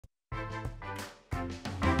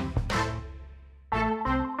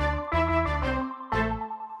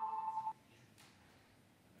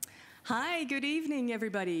Hi, good evening,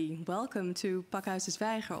 everybody. Welcome to Pakhuis de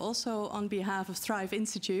Zwijger, also on behalf of Thrive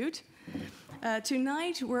Institute.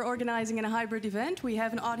 Tonight, we're organizing a hybrid event. We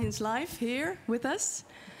have an audience live here with us,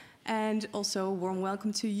 and also a warm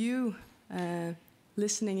welcome to you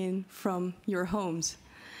listening in from your homes.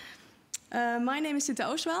 My name is Sinta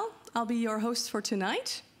Oostwal. I'll be your host for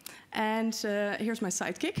tonight. And here's my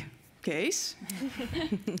sidekick, Kees.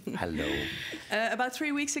 Hello. About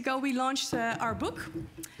 3 weeks ago, we launched our book,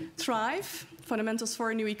 Thrive, Fundamentals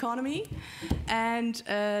for a New Economy. And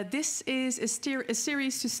this is a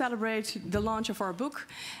series to celebrate the launch of our book.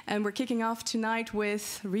 And we're kicking off tonight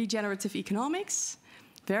with regenerative economics.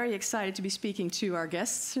 Very excited to be speaking to our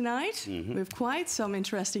guests tonight. We have quite some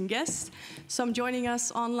interesting guests, some joining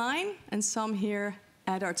us online and some here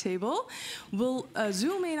at our table. We'll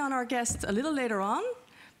zoom in on our guests a little later on.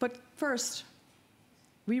 But first,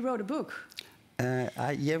 we wrote a book.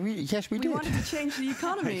 Yes, we did. We wanted to change the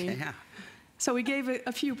economy. Yeah. So we gave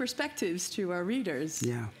a few perspectives to our readers.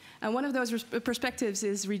 Yeah. And one of those perspectives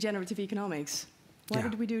is regenerative economics. Why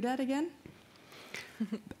did we do that again?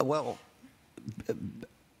 Well,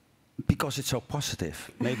 because it's so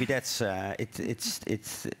positive. Maybe that's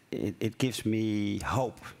it gives me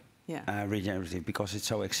hope. Yeah. Regenerative, because it's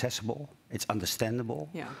so accessible, it's understandable.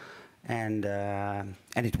 Yeah. And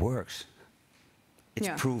it works. It's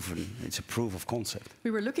proven. It's a proof of concept.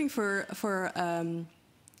 We were looking for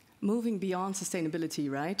moving beyond sustainability,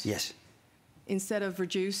 right? Yes. Instead of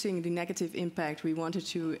reducing the negative impact, we wanted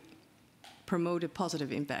to promote a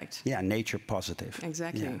positive impact. Yeah, nature positive.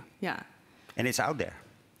 Exactly. Yeah. And it's out there.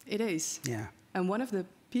 It is. Yeah. And one of the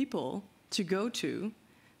people to go to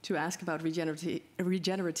ask about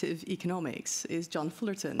regenerative economics is John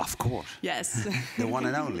Fullerton. Of course. Yes. The one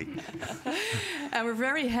and only. And we're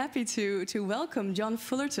very happy to welcome John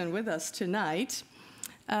Fullerton with us tonight.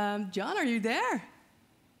 John, are you there?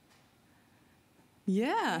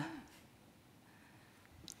 Yeah.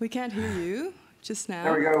 We can't hear you just now.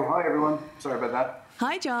 There we go. Hi, everyone. Sorry about that.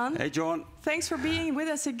 Hi, John. Hey, John. Thanks for being with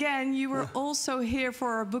us again. You were also here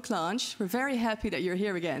for our book launch. We're very happy that you're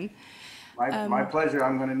here again. My pleasure.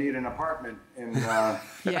 I'm going to need an apartment in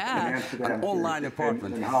Amsterdam. An online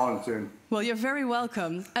apartment. In Holland soon. Well, you're very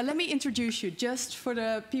welcome. Let me introduce you, just for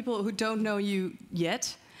the people who don't know you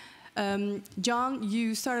yet. John,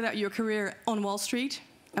 you started out your career on Wall Street.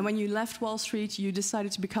 And when you left Wall Street, you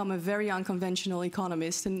decided to become a very unconventional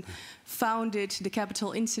economist and founded the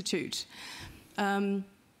Capital Institute.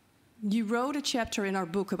 You wrote a chapter in our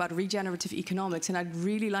book about regenerative economics, and I'd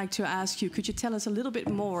really like to ask you, could you tell us a little bit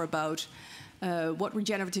more about what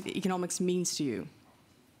regenerative economics means to you?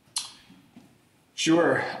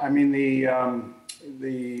 Sure. I mean, the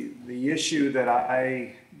issue that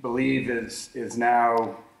I believe is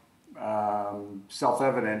now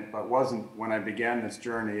self-evident, but wasn't when I began this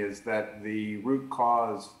journey, is that the root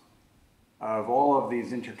cause of all of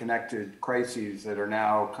these interconnected crises that are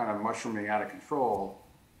now kind of mushrooming out of control,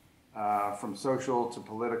 from social to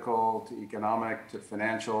political to economic to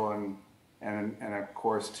financial and of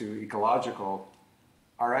course to ecological,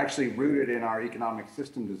 are actually rooted in our economic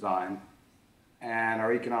system design. And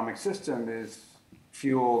our economic system is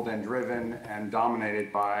fueled and driven and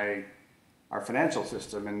dominated by our financial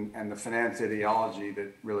system and the finance ideology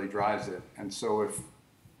that really drives it. And so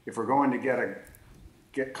if we're going to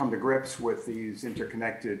come to grips with these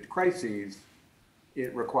interconnected crises,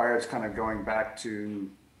 it requires kind of going back to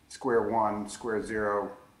square one, square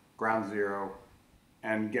zero, ground zero,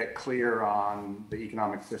 and get clear on the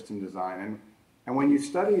economic system design. And when you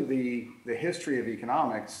study the history of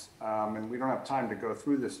economics, and we don't have time to go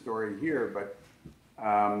through this story here, but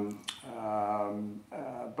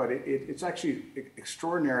it's actually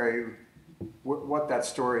extraordinary what that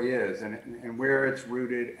story is and where it's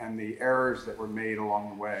rooted and the errors that were made along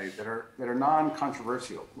the way that are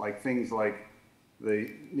non-controversial, like things like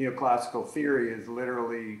the neoclassical theory is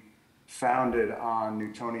literally founded on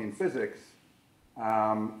Newtonian physics,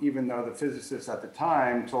 even though the physicists at the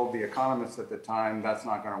time told the economists at the time that's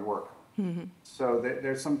not going to work. Mm-hmm. So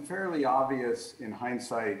there's some fairly obvious, in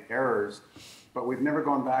hindsight, errors, but we've never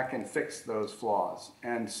gone back and fixed those flaws.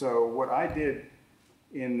 And so what I did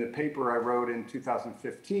in the paper I wrote in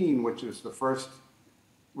 2015, which is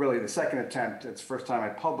really the second attempt, it's the first time I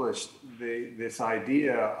published this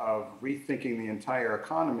idea of rethinking the entire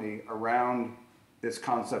economy around this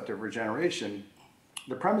concept of regeneration.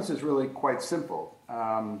 The premise is really quite simple.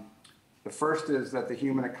 The first is that the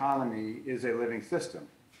human economy is a living system.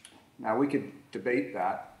 Now, we could debate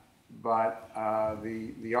that, But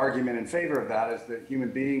the argument in favor of that is that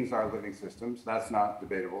human beings are living systems. That's not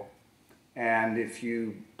debatable. And if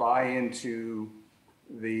you buy into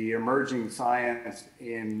the emerging science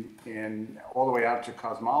in all the way out to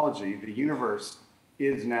cosmology, the universe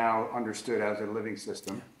is now understood as a living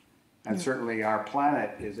system. And certainly our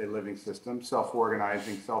planet is a living system,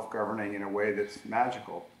 self-organizing, self-governing in a way that's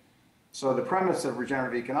magical. So the premise of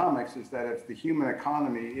regenerative economics is that if the human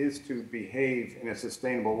economy is to behave in a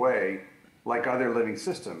sustainable way, like other living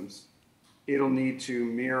systems, it'll need to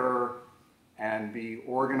mirror and be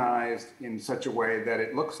organized in such a way that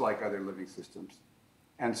it looks like other living systems.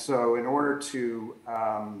 And so in order to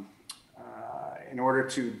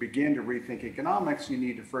begin to rethink economics, you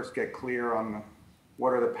need to first get clear on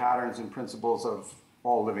what are the patterns and principles of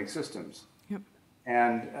all living systems. Yep.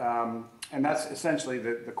 And that's essentially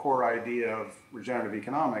the core idea of regenerative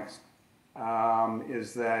economics,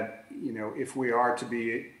 is that, you know, if we are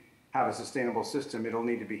to have a sustainable system, it'll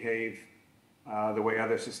need to behave the way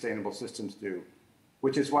other sustainable systems do,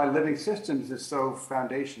 which is why living systems is so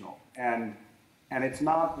foundational. And it's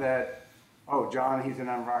not that, oh, John, he's an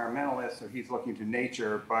environmentalist, so he's looking to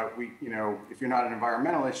nature, but you know, if you're not an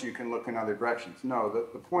environmentalist, you can look in other directions. No,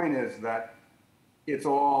 the point is that it's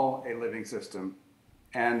all a living system,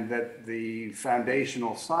 and that the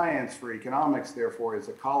foundational science for economics, therefore, is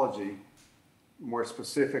ecology, more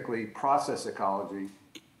specifically process ecology,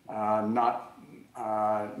 not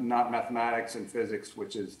mathematics and physics,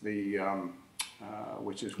 which is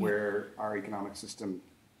where our economic system,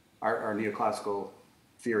 our neoclassical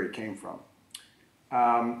theory came from.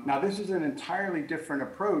 Now, this is an entirely different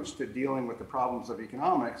approach to dealing with the problems of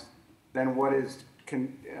economics than what is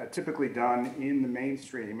typically done in the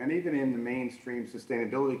mainstream, and even in the mainstream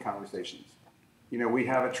sustainability conversations. You know, we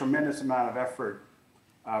have a tremendous amount of effort,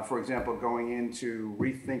 for example, going into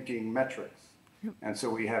rethinking metrics. Yep. And so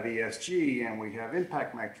we have ESG, and we have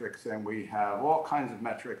impact metrics, and we have all kinds of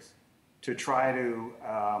metrics to try to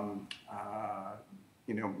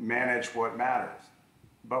you know, manage what matters.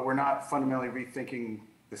 But we're not fundamentally rethinking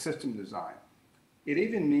the system design.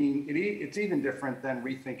 It's even different than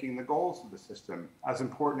rethinking the goals of the system, as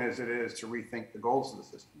important as it is to rethink the goals of the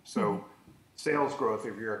system. So sales growth,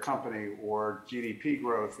 if you're a company, or GDP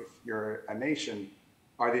growth, if you're a nation,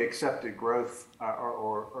 are the accepted growth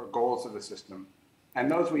or goals of the system.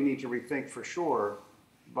 And those we need to rethink for sure.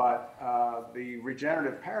 But the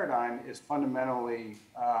regenerative paradigm is fundamentally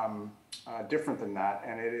different than that.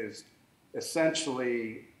 And it is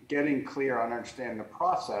essentially getting clear on understanding the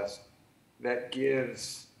process that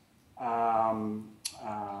gives, that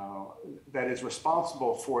is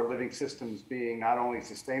responsible for living systems being not only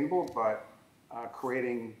sustainable, but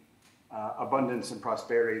creating abundance and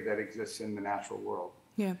prosperity that exists in the natural world.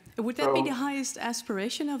 Yeah. Would that be the highest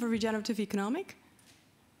aspiration of a regenerative economic?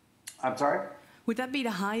 I'm sorry? Would that be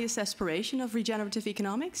the highest aspiration of regenerative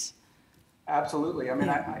economics? Absolutely. I mean,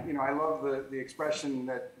 I love the expression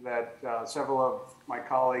that several of my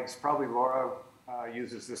colleagues, probably Laura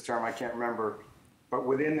uses this term, I can't remember, but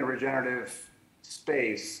within the regenerative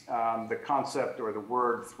space, the concept or the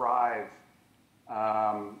word thrive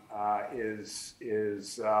is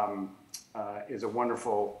a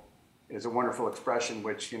wonderful expression,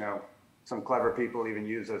 which, you know, some clever people even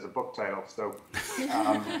use as a book title. So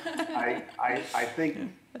I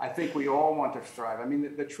think we all want to thrive. I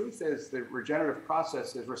mean, the truth is the regenerative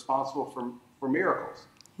process is responsible for miracles.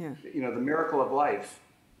 Yeah. You know, the miracle of life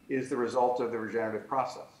is the result of the regenerative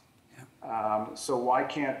process. Yeah. So why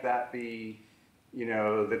can't that be, you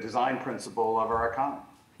know, the design principle of our economy?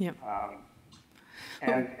 Yeah.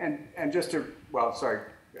 And just to, well, sorry.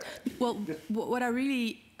 Well, what I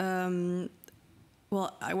really, well,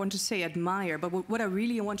 I want to say admire, but what I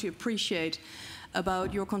really want to appreciate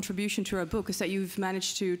about your contribution to our book is that you've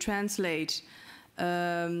managed to translate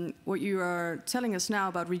what you are telling us now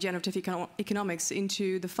about regenerative economics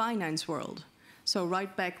into the finance world. So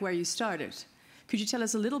right back where you started. Could you tell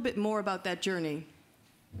us a little bit more about that journey?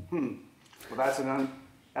 Well, that's an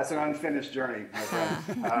unfinished journey, my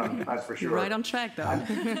friend. That's for sure. You're right on track, though. I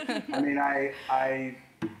mean,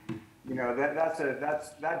 you know,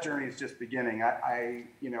 that journey is just beginning.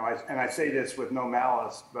 You know, and I say this with no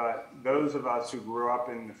malice, but those of us who grew up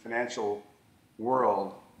in the financial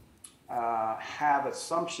world have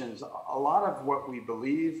assumptions. A lot of what we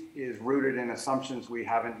believe is rooted in assumptions we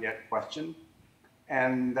haven't yet questioned,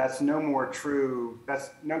 and that's no more true. That's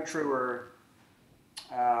no truer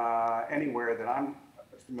anywhere that I'm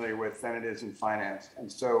familiar with than it is in finance.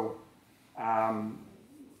 And so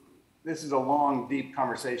this is a long, deep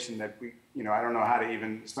conversation that I don't know how to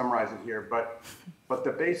even summarize it here, but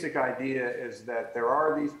the basic idea is that there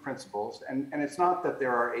are these principles, and it's not that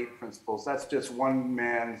there are 8 principles. That's just one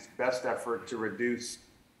man's best effort to reduce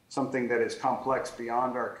something that is complex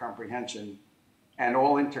beyond our comprehension and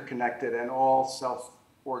all interconnected and all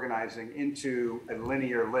self-organizing into a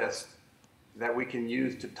linear list that we can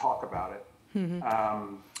use to talk about it,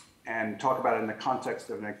 and talk about it in the context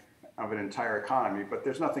of an entire economy. But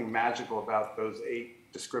there's nothing magical about those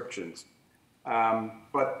 8 descriptions.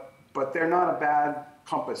 But they're not a bad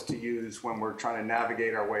compass to use when we're trying to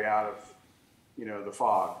navigate our way out of, the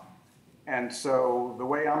fog. And so the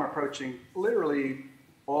way I'm approaching literally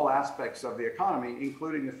all aspects of the economy,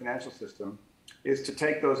 including the financial system, is to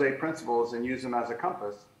take those 8 principles and use them as a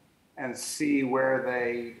compass and see where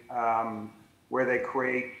they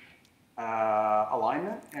create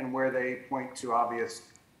alignment and where they point to obvious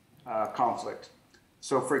conflict.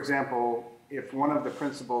 So, for example, if one of the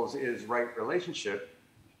principles is right relationship,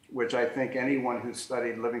 which I think anyone who's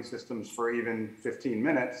studied living systems for even 15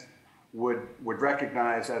 minutes would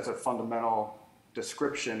recognize as a fundamental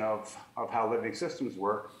description of how living systems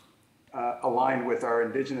work, aligned with our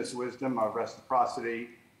indigenous wisdom of reciprocity,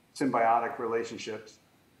 symbiotic relationships.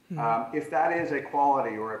 If that is a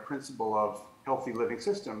quality or a principle of healthy living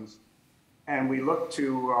systems, and we look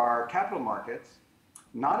to our capital markets,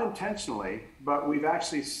 not intentionally, but we've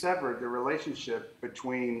actually severed the relationship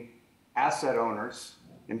between asset owners,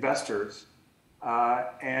 investors,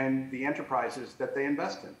 and the enterprises that they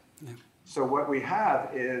invest in. Yeah. So what we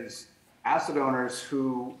have is asset owners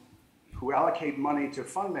who allocate money to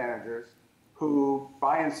fund managers who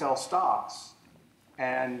buy and sell stocks,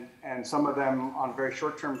 and some of them on very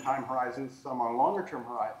short-term time horizons, some on longer-term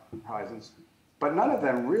horizons, but none of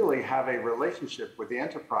them really have a relationship with the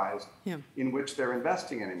enterprise in which they're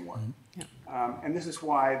investing anymore. And this is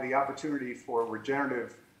why the opportunity for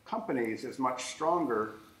regenerative companies is much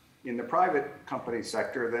stronger in the private company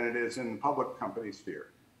sector than it is in the public company sphere.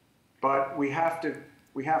 But we have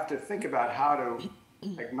to think about how to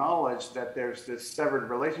acknowledge that there's this severed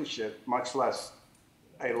relationship, much less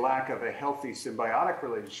a lack of a healthy symbiotic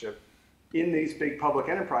relationship in these big public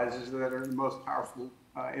enterprises that are the most powerful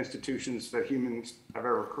institutions that humans have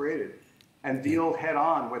ever created, and deal head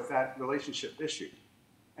on with that relationship issue.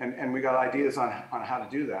 And we got ideas on how to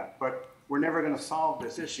do that, but we're never going to solve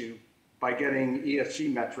this issue by getting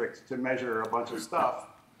ESG metrics to measure a bunch of stuff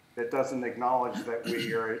that doesn't acknowledge that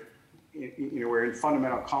we're in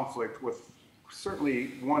fundamental conflict with certainly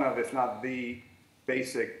one of, if not the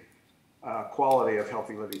basic quality of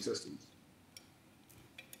healthy living systems.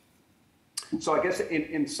 So I guess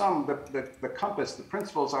in sum, the compass, the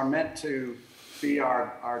principles are meant to be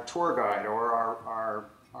our tour guide or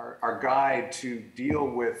our guide to deal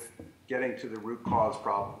with getting to the root cause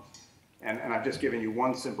problems. And I've just given you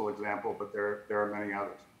one simple example, but there are many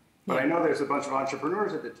others. But I know there's a bunch of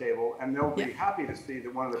entrepreneurs at the table, and they'll be happy to see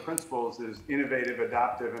that one of the principles is innovative,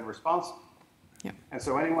 adaptive, and responsive. And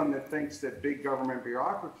so anyone that thinks that big government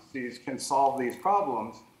bureaucracies can solve these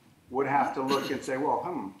problems would have to look and say,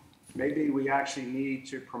 well, maybe we actually need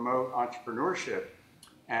to promote entrepreneurship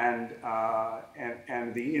and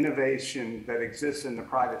the innovation that exists in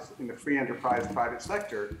the free enterprise private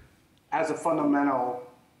sector as a fundamental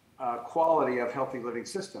quality of healthy living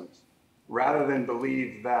systems, rather than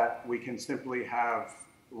believe that we can simply have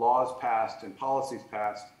laws passed and policies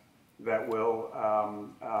passed that will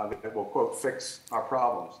quote, fix our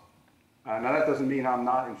problems. Now that doesn't mean I'm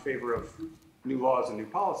not in favor of new laws and new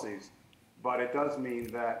policies, but it does mean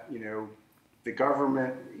that, the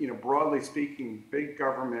government, broadly speaking, big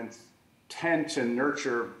governments tend to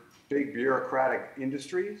nurture big bureaucratic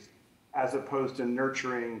industries as opposed to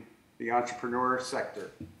nurturing the entrepreneur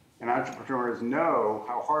sector. And entrepreneurs know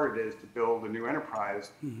how hard it is to build a new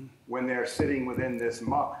enterprise when they're sitting within this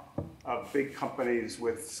muck of big companies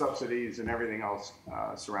with subsidies and everything else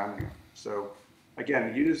surrounding them. So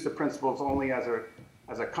again, use the principles only as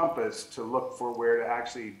a compass to look for where to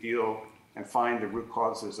actually deal and find the root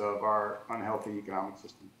causes of our unhealthy economic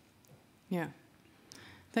system. Yeah.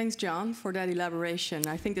 Thanks, John, for that elaboration.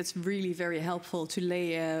 I think that's really very helpful to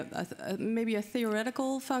lay maybe a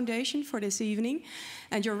theoretical foundation for this evening.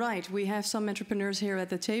 And you're right, we have some entrepreneurs here at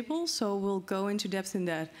the table, so we'll go into depth in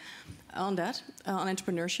on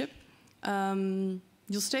entrepreneurship.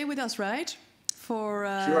 You'll stay with us, right? For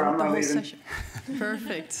sure, I'm the not whole leaving. session.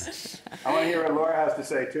 Perfect. I want to hear what Laura has to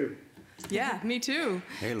say, too. Yeah, me too.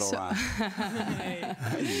 Hey, Laura.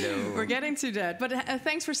 Hello. We're getting to that. But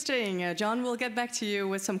thanks for staying, John. We'll get back to you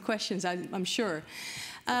with some questions, I'm sure.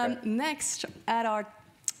 Okay. Next, at our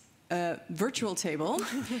virtual table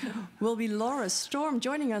will be Laura Storm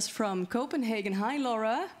joining us from Copenhagen. Hi,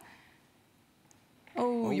 Laura.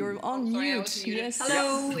 Oh, you're on mute. Yes.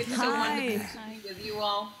 Hello, it's so wonderful to be with you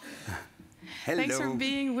all. Hello. Thanks for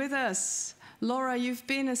being with us. Laura, you've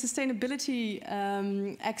been a sustainability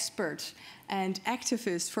expert and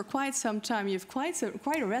activist for quite some time. You have quite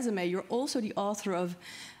a resume. You're also the author of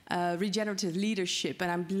Regenerative Leadership,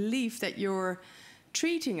 and I believe that you're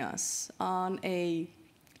treating us on a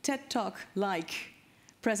TED Talk-like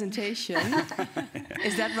presentation.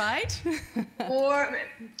 Is that right? Or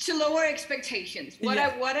to lower expectations. What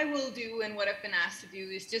I will do and what I've been asked to do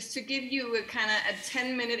is just to give you a kind of a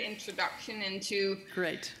 10-minute introduction into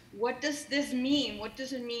what does this mean? What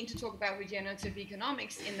does it mean to talk about regenerative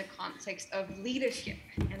economics in the context of leadership,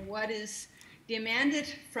 and what is demanded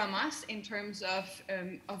from us in terms of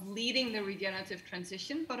leading the regenerative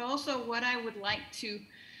transition, but also what I would like to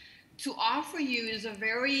offer you is a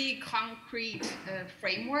very concrete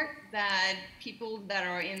framework that people that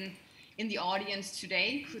are in the audience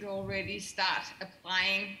today could already start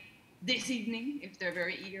applying this evening, if they're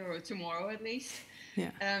very eager, or tomorrow at least. Yeah.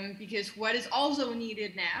 Because what is also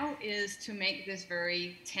needed now is to make this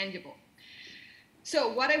very tangible.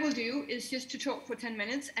 So what I will do is just to talk for 10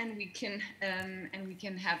 minutes, and we can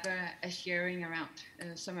have a sharing around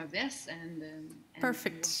some of this, and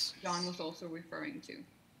perfect. What John was also referring to.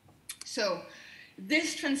 So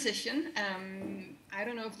this transition, I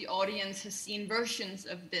don't know if the audience has seen versions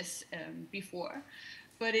of this before,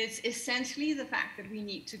 but it's essentially the fact that we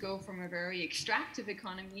need to go from a very extractive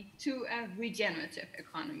economy to a regenerative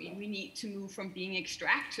economy. We need to move from being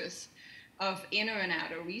extractors of inner and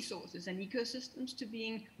outer resources and ecosystems to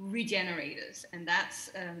being regenerators, and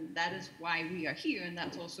that is why we are here, and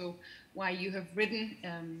that's also why you have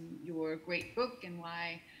written your great book, and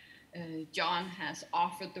why John has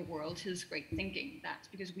offered the world his great thinking. That's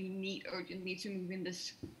because we need urgently to move in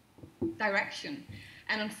this direction.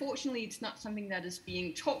 And unfortunately, it's not something that is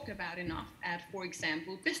being talked about enough at, for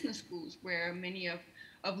example, business schools, where many of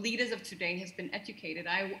leaders of today has been educated.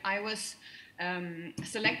 I was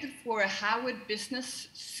selected for a Harvard Business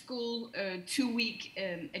School 2-week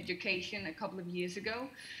education a couple of years ago.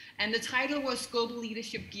 And the title was Global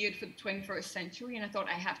Leadership Geared for the 21st Century. And I thought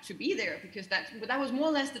I have to be there, because that was more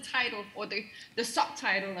or less the title, or the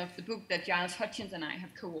subtitle of the book that Giles Hutchins and I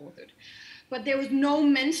have co-authored. But there was no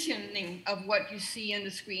mentioning of what you see on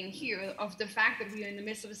the screen here, of the fact that we are in the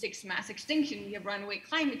midst of a 6th mass extinction. We have runaway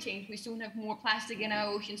climate change. We soon have more plastic in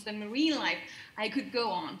our oceans than marine life. I could go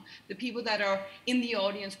on. The people that are in the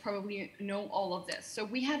audience probably know all of this. So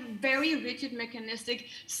we have a very rigid, mechanistic,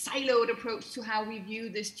 siloed approach to how we view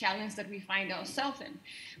this challenge that we find ourselves in.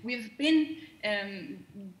 We've been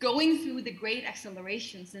going through the great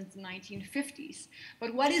acceleration since the 1950s.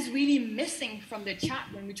 But what is really missing from the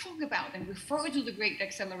chart when we talk about and refer to the great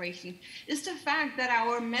acceleration is the fact that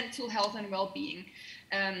our mental health and well-being,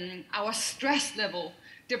 our stress level,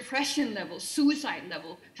 depression level, suicide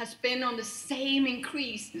level has been on the same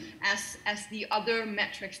increase as the other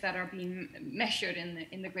metrics that are being measured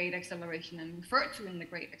in the great acceleration and referred to in the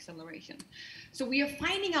great acceleration. So we are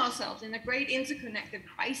finding ourselves in a great interconnected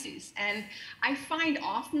crisis. And I find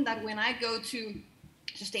often that when I go to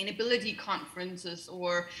sustainability conferences,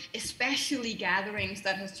 or especially gatherings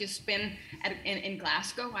that has just been in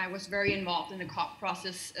Glasgow, I was very involved in the COP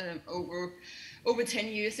process over 10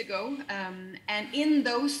 years ago. And in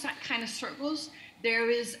those kind of circles, there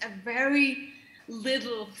is a very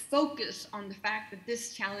little focus on the fact that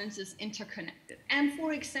this challenge is interconnected. And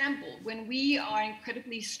for example, when we are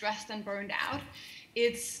incredibly stressed and burned out,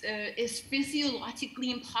 it's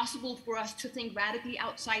physiologically impossible for us to think radically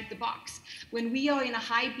outside the box. When we are in a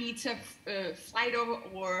high beta flight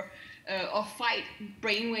or fight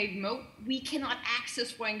brainwave mode, we cannot access,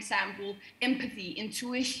 for example, empathy,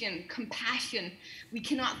 intuition, compassion. We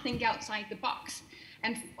cannot think outside the box.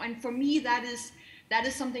 And for me, that is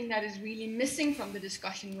something that is really missing from the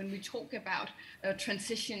discussion when we talk about a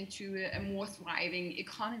transition to a more thriving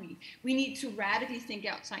economy. We need to radically think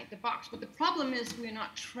outside the box. But the problem is we're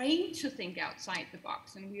not trained to think outside the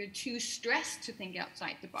box, and we are too stressed to think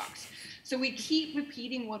outside the box. So we keep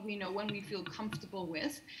repeating what we know and we feel comfortable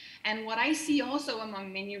with. And what I see also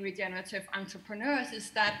among many regenerative entrepreneurs is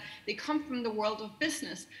that they come from the world of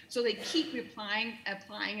business. So they keep applying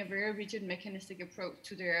a very rigid mechanistic approach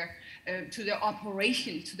to their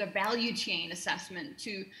operation, to the value chain assessment,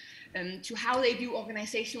 to how they do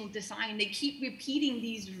organizational design. They keep repeating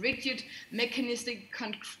these rigid, mechanistic,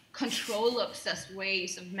 control-obsessed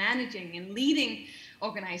ways of managing and leading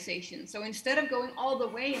organization. So instead of going all the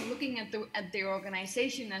way and looking at their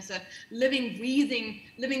organization as a living, breathing,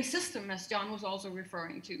 living system, as John was also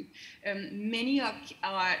referring to, many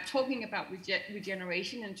are talking about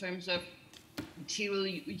regeneration in terms of material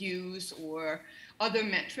use or other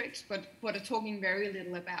metrics, but are talking very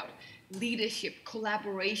little about leadership,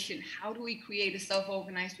 collaboration. How do we create a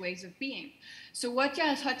self-organized ways of being? So what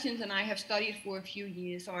Giles Hutchins and I have studied for a few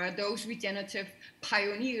years are those regenerative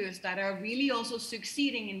pioneers that are really also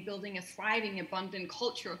succeeding in building a thriving, abundant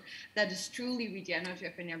culture that is truly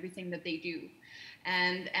regenerative in everything that they do.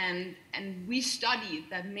 And we studied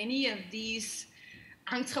that many of these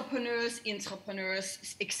entrepreneurs,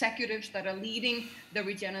 executives that are leading the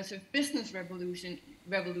regenerative business revolution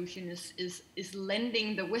is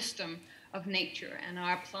lending the wisdom of nature and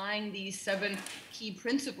are applying these 7 key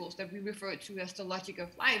principles that we refer to as the logic of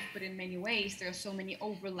life. But in many ways, there are so many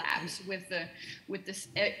overlaps with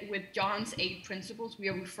John's 8 principles. We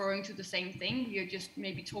are referring to the same thing. We are just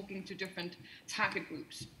maybe talking to different target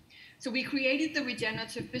groups. So we created the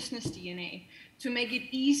regenerative business DNA to make it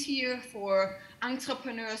easier for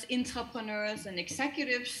entrepreneurs, intrapreneurs, and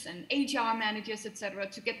executives and HR managers, etc.,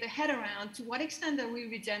 to get their head around to what extent are we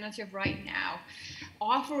regenerative right now.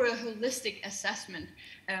 Offer a holistic assessment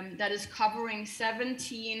that is covering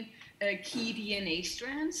 17 key DNA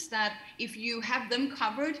strands that if you have them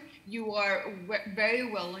covered, you are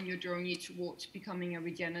very well on your journey towards becoming a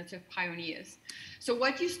regenerative pioneers. So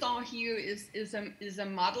what you saw here is a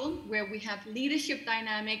model where we have leadership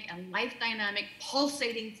dynamic and life dynamic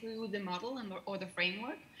pulsating through the model or the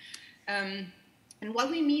framework. And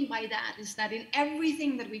what we mean by that is that in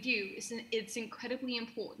everything that we do, it's incredibly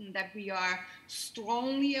important that we are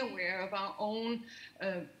strongly aware of our own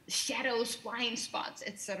shadows, blind spots,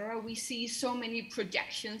 etc. We see so many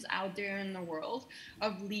projections out there in the world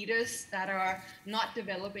of leaders that are not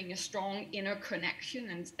developing a strong inner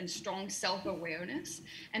connection and strong self-awareness.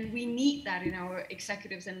 And we need that in our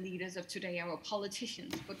executives and leaders of today, our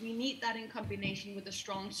politicians. But we need that in combination with a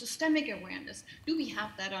strong systemic awareness. Do we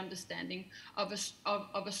have that understanding of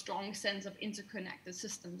a strong sense of interconnected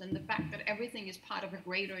systems and the fact that everything is part of a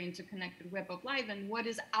greater interconnected web of life, and what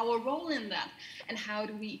is our role in that, and how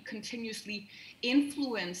do we continuously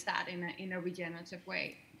influence that in a regenerative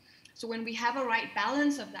way? So when we have a right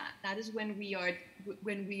balance of that, that is when we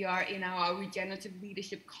are in our regenerative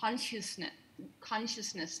leadership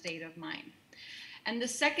consciousness state of mind. And the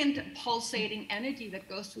second pulsating energy that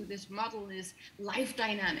goes through this model is life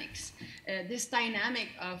dynamics. This dynamic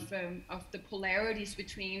of the polarities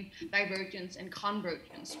between divergence and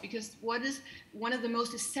convergence. Because what is one of the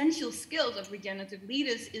most essential skills of regenerative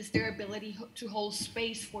leaders is their ability to hold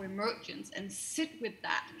space for emergence and sit with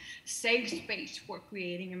that safe space for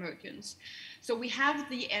creating emergence. So we have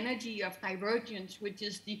the energy of divergence, which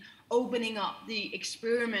is the opening up, the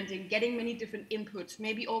experimenting, getting many different inputs,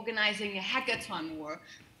 maybe organizing a hackathon or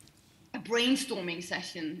a brainstorming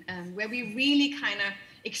session where we really kind of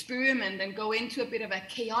experiment and go into a bit of a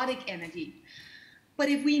chaotic energy. But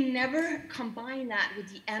if we never combine that with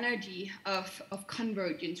the energy of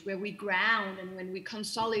convergence, where we ground and when we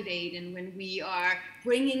consolidate and when we are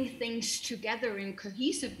bringing things together in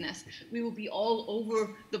cohesiveness, we will be all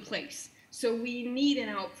over the place. So we need in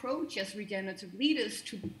our approach as regenerative leaders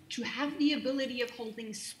to have the ability of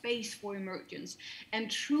holding space for emergence. And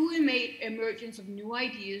true emergence of new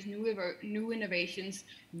ideas, new innovations,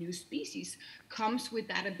 new species comes with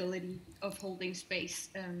that ability of holding space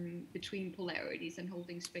between polarities and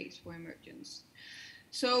holding space for emergence.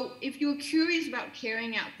 So if you're curious about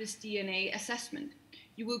carrying out this DNA assessment,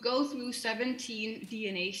 you will go through 17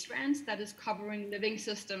 DNA strands that is covering living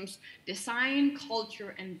systems, design,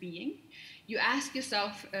 culture, and being. You ask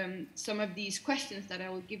yourself some of these questions that I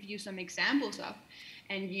will give you some examples of,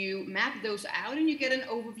 and you map those out and you get an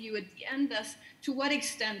overview at the end as to what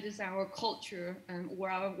extent is our culture or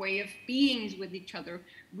our way of beings with each other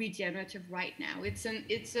regenerative right now.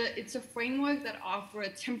 It's a framework that offers a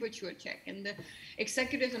temperature check, and the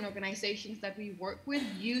executives and organizations that we work with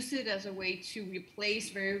use it as a way to replace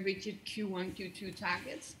very rigid Q1, Q2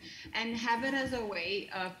 targets and have it as a way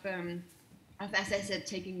of, as I said,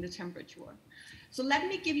 taking the temperature. So let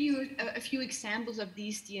me give you a few examples of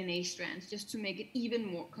these DNA strands just to make it even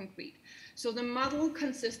more concrete. So the model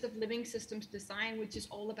consists of living systems design, which is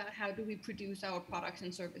all about how do we produce our products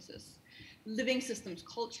and services. Living systems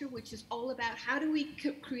culture, which is all about how do we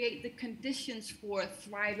create the conditions for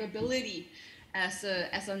thrivability, as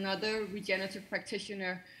another regenerative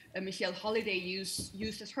practitioner Michelle Holiday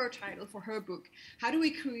used as her title for her book. How do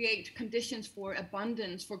we create conditions for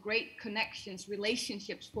abundance, for great connections,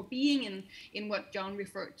 relationships, for being in what John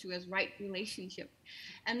referred to as right relationship?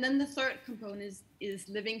 And then the third component is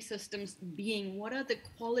living systems being. What are the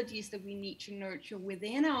qualities that we need to nurture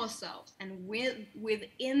within ourselves and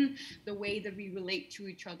within the way that we relate to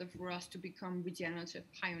each other for us to become regenerative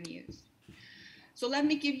pioneers? So let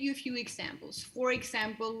me give you a few examples. For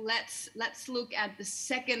example, let's look at the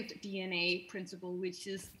second DNA principle, which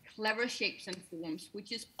is clever shapes and forms,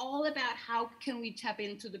 which is all about how can we tap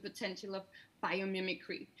into the potential of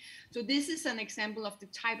biomimicry. So this is an example of the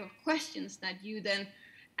type of questions that you then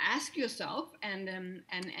ask yourself, and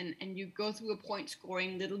you go through a point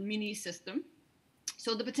scoring little mini system.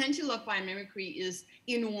 So the potential of biomimicry is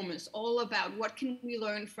enormous, all about what can we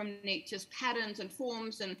learn from nature's patterns and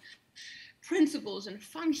forms and principles and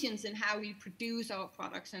functions in how we produce our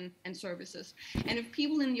products and services. And if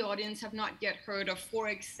people in the audience have not yet heard of, for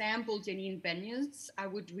example, Janine Benyus, I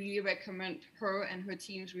would really recommend her and her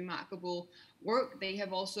team's remarkable work. They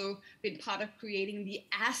have also been part of creating the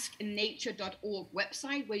asknature.org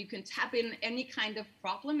website, where you can tap in any kind of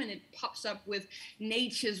problem and it pops up with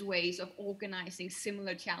nature's ways of organizing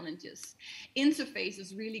similar challenges. Interface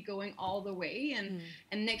is really going all the way, and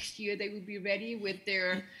next year they will be ready with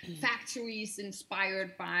their factories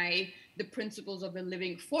inspired by the principles of a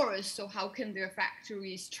living forest. So how can their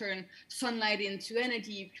factories turn sunlight into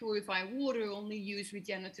energy, purify water, only use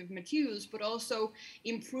regenerative materials, but also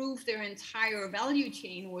improve their entire value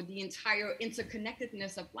chain or the entire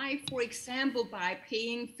interconnectedness of life, for example, by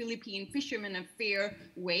paying Philippine fishermen a fair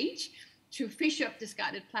wage to fish up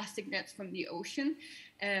discarded plastic nets from the ocean,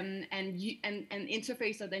 and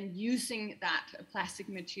Interface are then using that plastic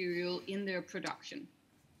material in their production.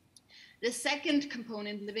 The second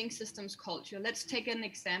component, living systems culture, let's take an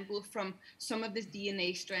example from some of the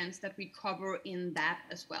DNA strands that we cover in that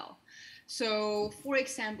as well. So, for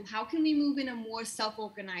example, how can we move in a more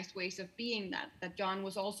self-organized ways of being that John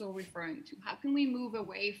was also referring to? How can we move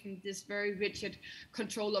away from this very rigid,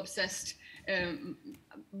 control-obsessed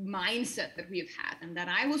mindset that we've had, and that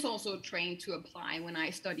I was also trained to apply when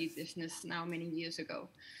I studied business now many years ago?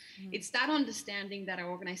 It's that understanding that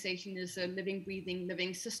our organization is a living, breathing,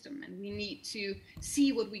 living system, and we need to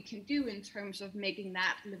see what we can do in terms of making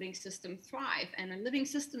that living system thrive. And a living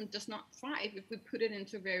system does not thrive if we put it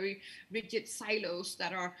into very rigid silos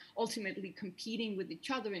that are ultimately competing with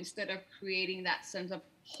each other instead of creating that sense of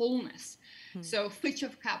wholeness. So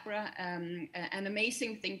Fritjof Capra, an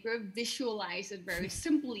amazing thinker, visualized it very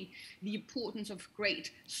simply, the importance of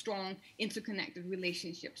great, strong, interconnected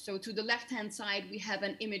relationships. So to the left-hand side, we have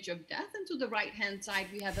an image of death, and to the right-hand side,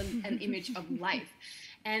 we have an image of life.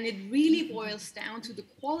 And it really boils down to the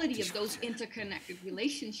quality of those interconnected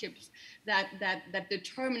relationships that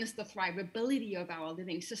determines the thrivability of our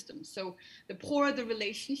living system. So the poorer the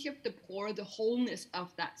relationship, the poorer the wholeness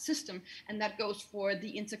of that system. And that goes for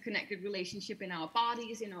the interconnected relationship in our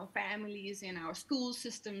bodies, in our families, in our school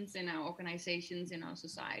systems, in our organizations, in our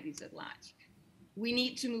societies at large. We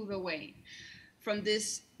need to move away from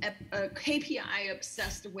this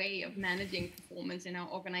KPI-obsessed way of managing performance in our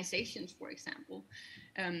organizations, for example.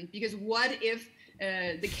 Because what if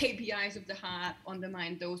the KPIs of the heart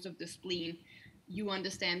undermine those of the spleen? You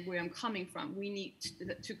understand where I'm coming from. We need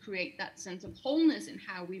to create that sense of wholeness in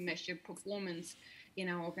how we measure performance in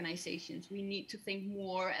our organizations. We need to think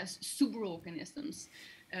more as superorganisms,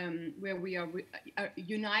 where we are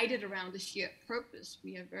united around a shared purpose.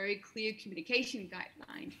 We have very clear communication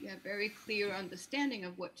guidelines. We have very clear understanding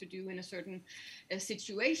of what to do in a certain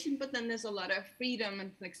situation, but then there's a lot of freedom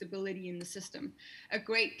and flexibility in the system. A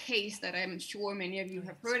great case that I'm sure many of you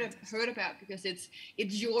have heard about, because it's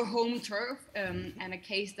your home turf, and a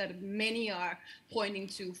case that many are pointing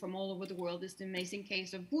to from all over the world, is the amazing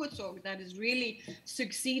case of Buurtzorg that has really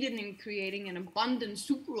succeeded in creating an abundant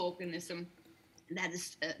superorganism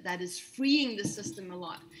that is freeing the system a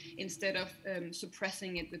lot instead of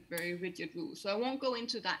suppressing it with very rigid rules. So I won't go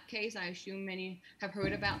into that case. I assume many have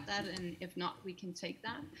heard about that, and if not, we can take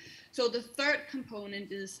that. So the third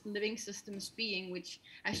component is living systems being, which,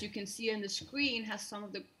 as you can see on the screen, has some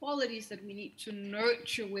of the qualities that we need to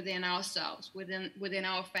nurture within ourselves, within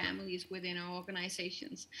our families, within our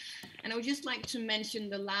organizations. And I would just like to mention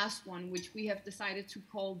the last one, which we have decided to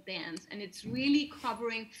call dance, and it's really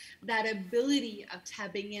covering that ability of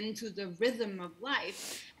tapping into the rhythm of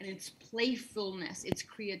life and its playfulness, its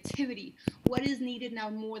creativity. What is needed now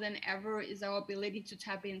more than ever is our ability to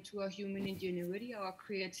tap into our human ingenuity, our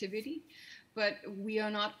creativity, but we are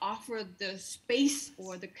not offered the space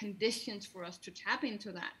or the conditions for us to tap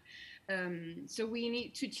into that. So we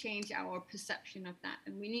need to change our perception of that,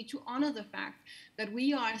 and we need to honor the fact that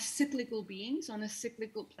we are cyclical beings on a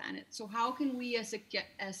cyclical planet. So how can we as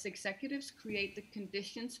executives create the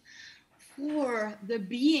conditions for the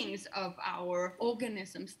beings of our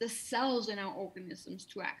organisms, the cells in our organisms,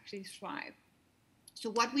 to actually thrive? So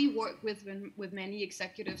what we work with many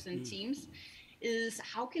executives and teams is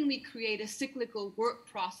how can we create a cyclical work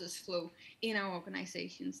process flow in our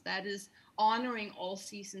organizations that is honoring all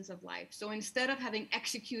seasons of life. So instead of having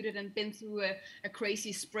executed and been through a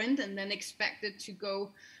crazy sprint and then expected to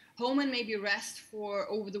go home and maybe rest for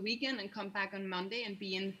over the weekend and come back on Monday and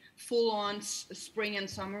be in full on spring and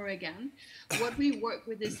summer again, what we work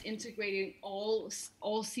with is integrating all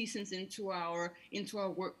seasons into our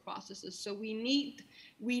work processes. So we need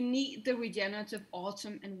the regenerative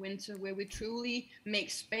autumn and winter, where we truly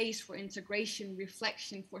make space for integration,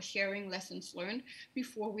 reflection, for sharing lessons learned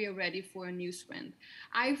before we are ready for a new sprint.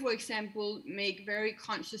 I, for example, make very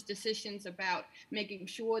conscious decisions about making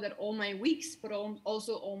sure that all my weeks, but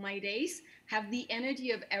also all my days, have the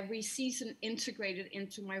energy of every season integrated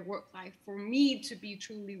into my work life for me to be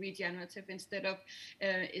truly regenerative instead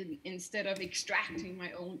of extracting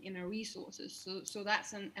my own inner resources. So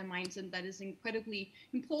that's a mindset that is incredibly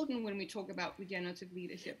important when we talk about regenerative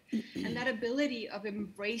leadership. And that ability of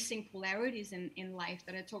embracing polarities in life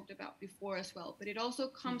that I talked about before as well. But it also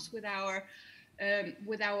comes with our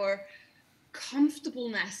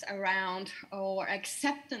comfortableness around, or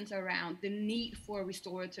acceptance around, the need for a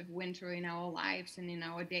restorative winter in our lives and in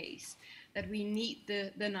our days, that we need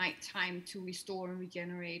the night time to restore and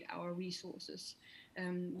regenerate our resources.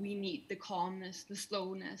 We need the calmness, the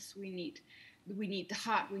slowness, we need the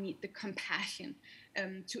heart, we need the compassion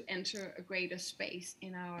to enter a greater space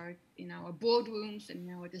in our boardrooms and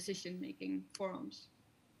in our decision-making forums.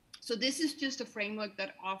 So this is just a framework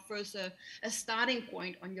that offers a starting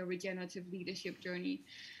point on your regenerative leadership journey.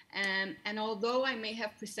 And although I may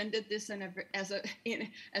have presented this as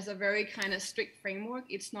a very kind of strict framework,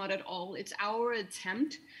 it's not at all. It's our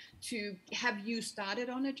attempt to have you started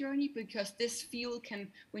on a journey, because this field can,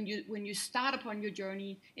 when you start upon your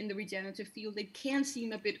journey in the regenerative field, it can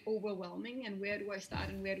seem a bit overwhelming, and where do I start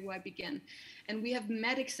and where do I begin? And we have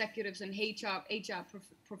met executives and HR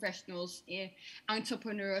professionals,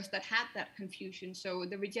 entrepreneurs that had that confusion. So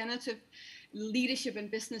the regenerative leadership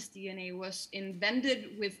and business DNA was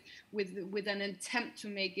invented with an attempt to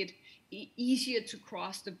make it easier to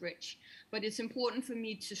cross the bridge. But it's important for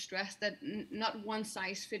me to stress that not one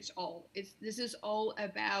size fits all. This is all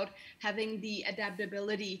about having the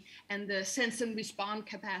adaptability and the sense and respond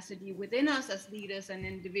capacity within us as leaders and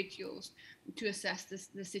individuals to assess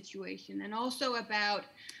the situation, and also about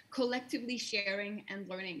collectively sharing and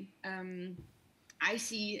learning. I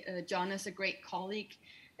see John as a great colleague.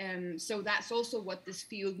 So that's also what this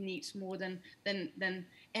field needs more than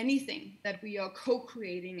anything, that we are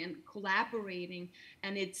co-creating and collaborating,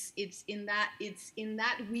 and it's in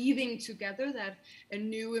that weaving together that a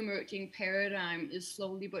new emerging paradigm is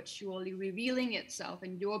slowly but surely revealing itself,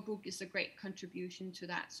 and your book is a great contribution to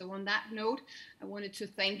that. So on that note, I wanted to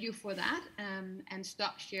thank you for that, and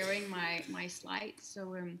stop sharing my slides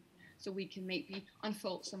so we can maybe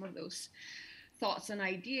unfold some of those thoughts and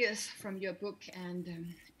ideas from your book and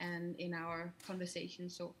in our conversation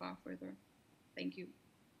so far further. Thank you.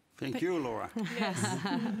 Thank you, Laura. Yes.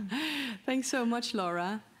 Thanks so much,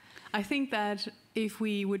 Laura. I think that if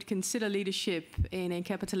we would consider leadership in a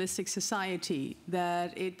capitalistic society,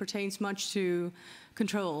 that it pertains much to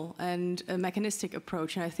control and a mechanistic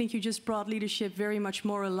approach. And I think you just brought leadership very much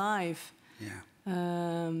more alive. Yeah.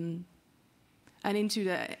 And into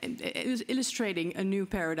illustrating a new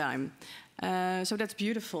paradigm. So that's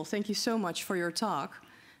beautiful. Thank you so much for your talk.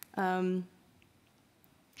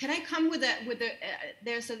 Can I come with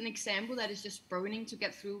there's an example that is just burning to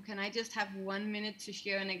get through. Can I just have 1 minute to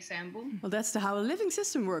share an example? Well, that's how a living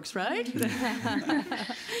system works, right?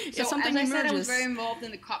 So as I said, I was very involved in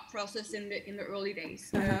the COP process in the early days.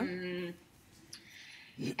 And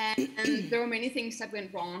there were many things that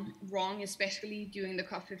went wrong, especially during the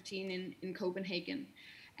COP15 in Copenhagen.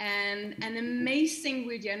 And an amazing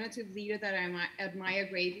regenerative leader that I admire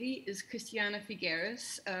greatly is Christiana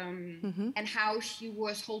Figueres, and how she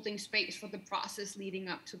was holding space for the process leading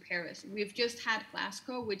up to Paris. We've just had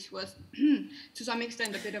Glasgow, which was to some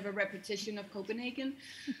extent a bit of a repetition of Copenhagen.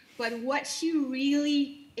 But what she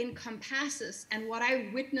really encompasses, and what I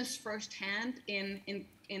witnessed firsthand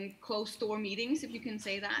in closed-door meetings, if you can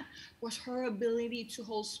say that, was her ability to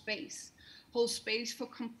hold space for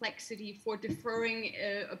complexity, for differing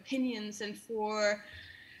opinions, and for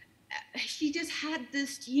she just had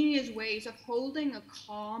this genius ways of holding a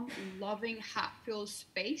calm, loving, heart-filled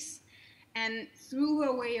space And through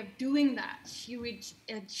her way of doing that, she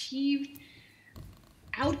achieved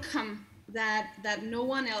outcome that no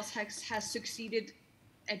one else has succeeded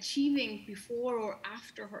achieving before or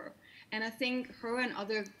after her. And I think her and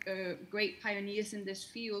other great pioneers in this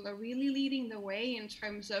field are really leading the way in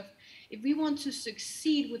terms of, if we want to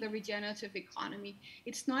succeed with a regenerative economy,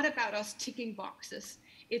 it's not about us ticking boxes.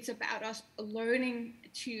 It's about us learning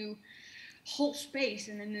to hold space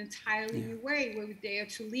in an entirely new way, where we dare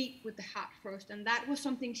to lead with the heart first. And that was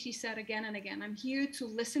something she said again and again. I'm here to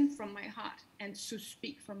listen from my heart and to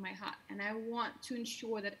speak from my heart. And I want to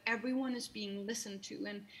ensure that everyone is being listened to.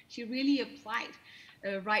 And she really applied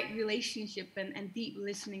right relationship and deep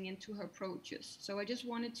listening into her approaches. So I just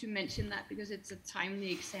wanted to mention that because it's a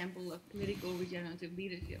timely example of political regenerative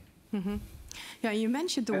leadership. Mm-hmm. Yeah, you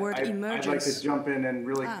mentioned the word emergence. I'd like to jump in and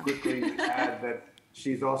really quickly add that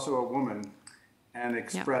she's also a woman and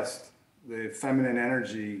expressed the feminine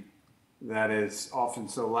energy that is often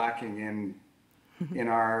so lacking in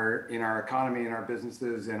our economy, in our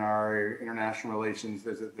businesses, in our international relations.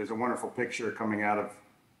 There's a wonderful picture coming out of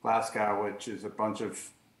Glasgow, which is a bunch of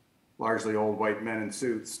largely old white men in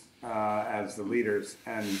suits as the leaders.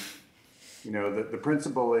 And, you know, the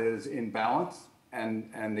principle is in balance,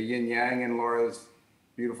 and the yin yang in Laura's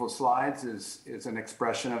beautiful slides is an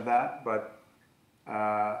expression of that. But,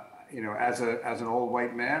 you know, as an old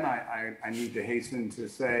white man, I need to hasten to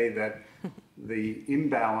say that the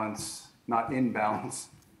imbalance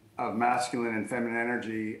of masculine and feminine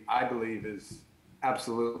energy, I believe, is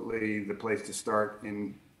absolutely the place to start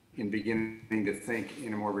in beginning to think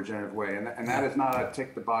in a more regenerative way. And that is not a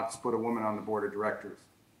tick the box, put a woman on the board of directors.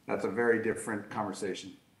 That's a very different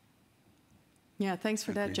conversation. Yeah, thanks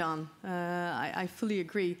for that, John. I fully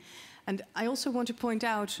agree. And I also want to point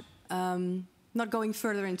out, not going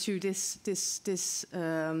further into this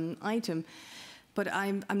item, but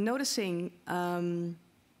I'm noticing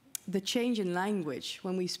the change in language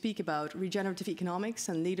when we speak about regenerative economics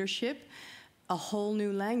and leadership. A whole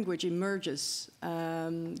new language emerges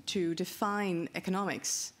to define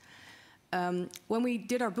economics. When we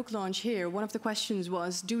did our book launch here, one of the questions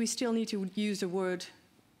was, do we still need to use the word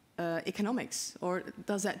economics, or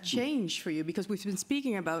does that change for you? Because we've been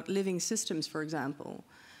speaking about living systems, for example.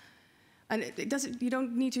 And you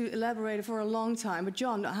don't need to elaborate for a long time, but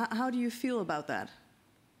John, how do you feel about that?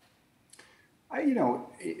 You know,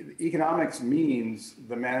 economics means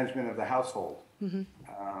the management of the household.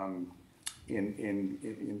 Mm-hmm.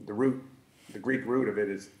 In the root, the Greek root of it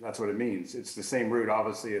is, that's what it means. It's the same root,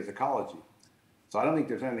 obviously, as ecology. So I don't think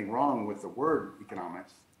there's anything wrong with the word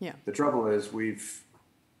economics. Yeah. The trouble is we've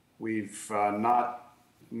not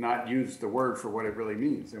used the word for what it really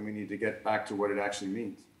means, and we need to get back to what it actually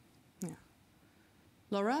means. Yeah.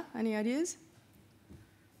 Laura, any ideas?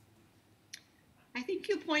 I think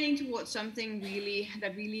you're pointing towards something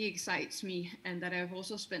that really excites me, and that I've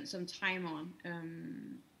also spent some time on.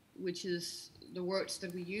 Which is the words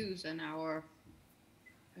that we use and our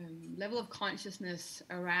level of consciousness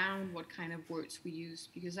around what kind of words we use.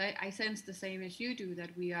 Because I sense the same as you do,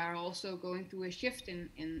 that we are also going through a shift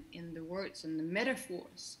in the words and the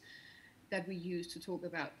metaphors that we use to talk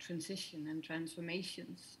about transition and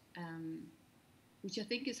transformations, which I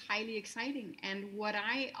think is highly exciting. And what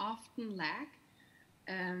I often lack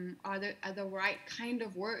are the right kind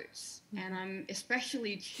of words. Mm-hmm. And I'm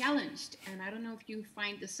especially challenged, and I don't know if you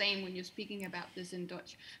find the same when you're speaking about this in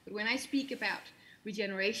Dutch, but when I speak about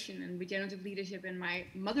regeneration and regenerative leadership in my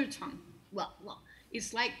mother tongue, well,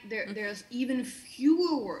 it's like there's even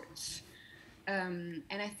fewer words. And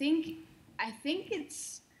I think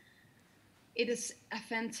it is a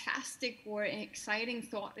fantastic or an exciting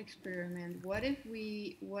thought experiment. What if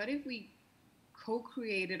we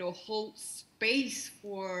co-created or hold space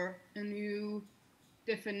for a new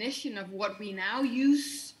definition of what we now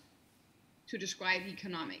use to describe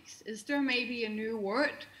economics? Is there maybe a new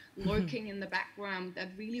word lurking in the background that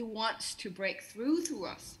really wants to break through to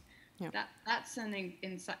us? Yeah. That's an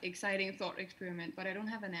exciting thought experiment, but I don't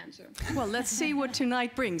have an answer. Well, let's see what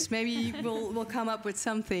tonight brings. Maybe we'll come up with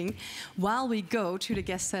something while we go to the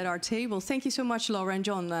guests at our table. Thank you so much, Laura and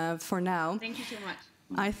John, for now. Thank you so much.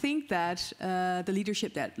 I think that the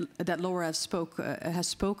leadership that Laura has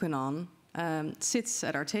spoken on sits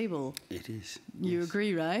at our table. It is. You yes.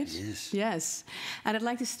 agree, right? Yes. Yes. And I'd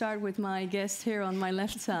like to start with my guest here on my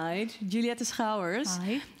left side, Juliette Schouwers.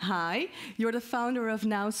 Hi. Hi. You're the founder of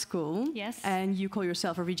Now School. Yes. And you call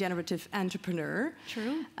yourself a regenerative entrepreneur.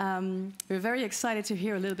 True. We're very excited to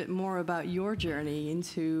hear a little bit more about your journey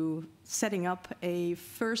into setting up the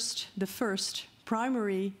first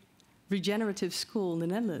primary regenerative school in the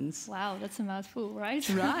Netherlands. Wow, that's a mouthful, right?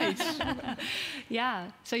 Right.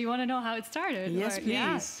 Yeah. So you want to know how it started? Yes, please.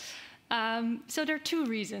 Yeah. So there are two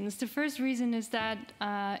reasons. The first reason is that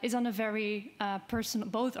is on a very personal.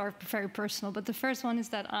 Both are very personal, but the first one is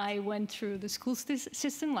that I went through the school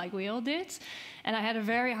system like we all did, and I had a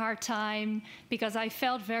very hard time because I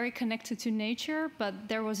felt very connected to nature, but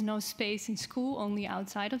there was no space in school, only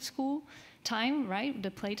outside of school time, right?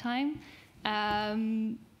 The playtime.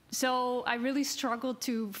 So I really struggled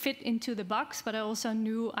to fit into the box, but I also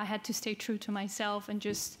knew I had to stay true to myself and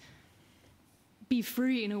just be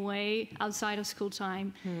free in a way outside of school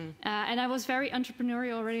time. And I was very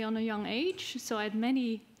entrepreneurial already on a young age, so I had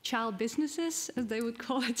many child businesses, as they would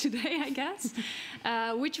call it today, I guess,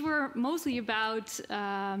 which were mostly about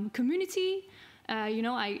community.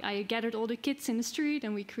 I gathered all the kids in the street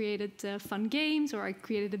and we created fun games, or I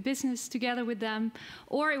created a business together with them.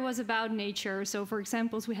 Or it was about nature. So, for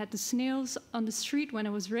example, we had the snails on the street when it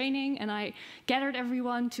was raining, and I gathered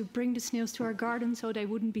everyone to bring the snails to our garden so they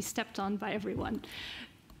wouldn't be stepped on by everyone,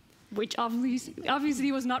 which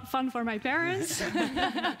obviously was not fun for my parents.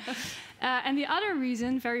 And the other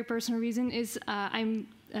reason, very personal reason, is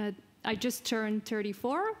I just turned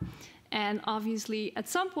 34. And obviously, at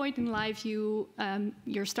some point in life, you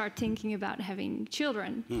start thinking about having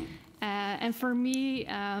children. And for me,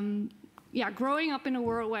 growing up in a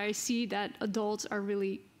world where I see that adults are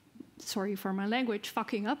really, sorry for my language,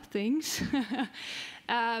 fucking up things,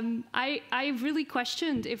 I really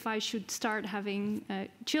questioned if I should start having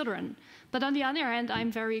children. But on the other hand,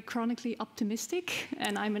 I'm very chronically optimistic,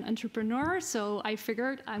 and I'm an entrepreneur, so I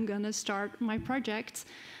figured I'm going to start my project.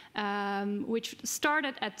 Which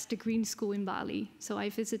started at the Green School in Bali. So I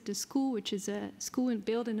visited the school, which is a school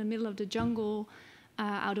built in the middle of the jungle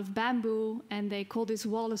out of bamboo. And they call this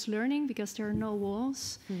wall-less learning because there are no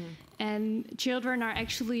walls. And children are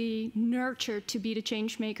actually nurtured to be the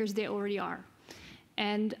change makers they already are.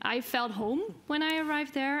 And I felt home when I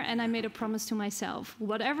arrived there, and I made a promise to myself.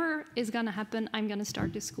 Whatever is going to happen, I'm going to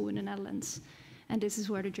start this school in the Netherlands. And this is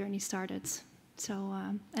where the journey started. So,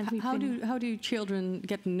 and how do children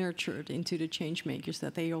get nurtured into the change makers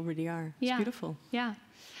that they already are? It's beautiful. Yeah.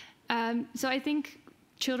 So I think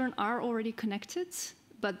children are already connected,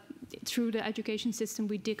 but through the education system,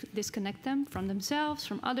 we disconnect them from themselves,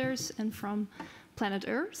 from others, and from planet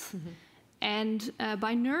Earth. And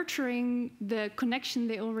by nurturing the connection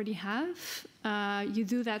they already have, you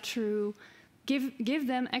do that through give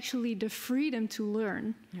them actually the freedom to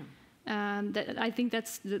learn. I think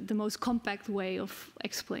that's the most compact way of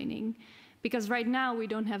explaining. Because right now we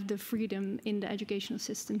don't have the freedom in the educational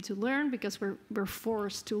system to learn, because we're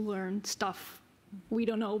forced to learn stuff we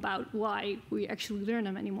don't know about why we actually learn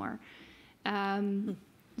them anymore.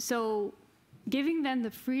 So giving them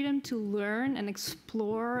the freedom to learn and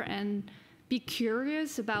explore and be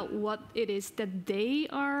curious about what it is that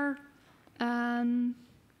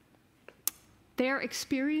they're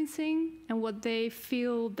experiencing and what they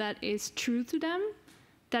feel that is true to them,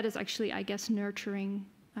 that is actually, I guess, nurturing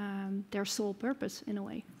their sole purpose in a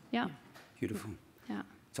way. Yeah. Beautiful. Yeah.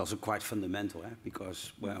 It's also quite fundamental,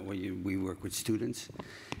 because we work with students,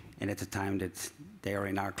 and at the time that they are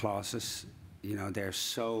in our classes, they're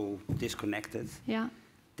so disconnected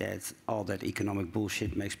that all that economic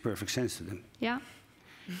bullshit makes perfect sense to them. Yeah.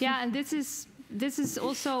 Yeah, and this is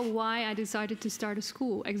also why I decided to start a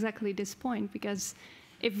school, exactly this point, because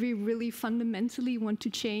if we really fundamentally want to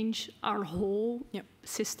change our whole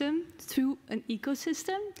system to an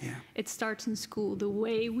ecosystem, it starts in school. The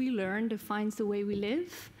way we learn defines the way we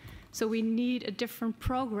live. So we need a different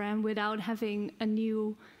program without having a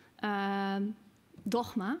new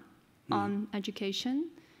dogma on education.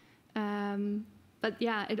 But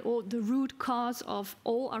yeah, the root cause of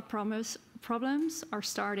all our problems are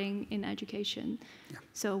starting in education. Yeah.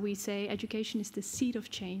 So we say education is the seed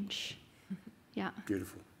of change. Yeah.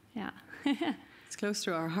 Beautiful. Yeah. It's close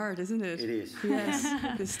to our heart, isn't it? It is. Yes.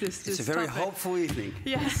 It's a very hopeful evening.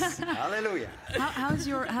 Yes. Hallelujah.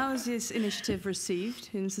 How is this initiative received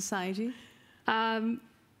in society?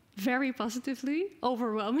 Very positively,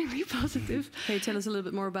 overwhelmingly positive. Can you tell us a little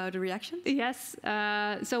bit more about the reaction? Yes.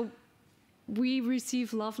 So we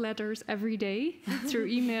receive love letters every day through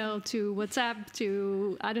email, to WhatsApp,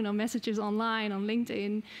 to, messages online, on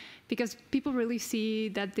LinkedIn, because people really see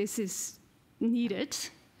that this is needed.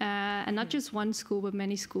 And not just one school, but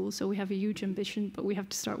many schools. So we have a huge ambition, but we have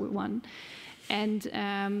to start with one. And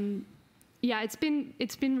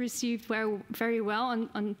it's been received very well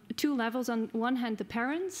on two levels. On one hand, the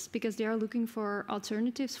parents, because they are looking for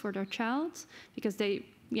alternatives for their child, because they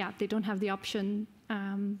don't have the option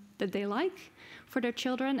that they like for their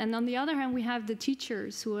children. And on the other hand, we have the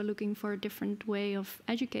teachers who are looking for a different way of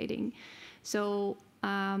educating. So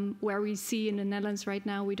where we see in the Netherlands right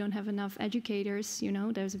now, we don't have enough educators, you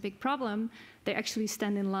know, there's a big problem. They actually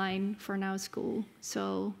stand in line for Now School.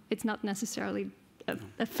 So it's not necessarily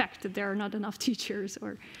a fact that there are not enough teachers.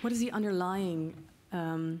 Or what is the underlying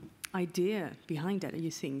idea behind that,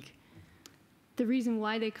 you think? The reason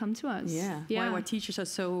why they come to us. Yeah. Why teachers are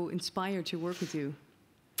so inspired to work with you.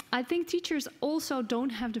 I think teachers also don't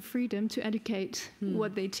have the freedom to educate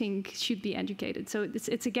what they think should be educated. So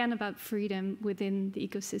it's again about freedom within the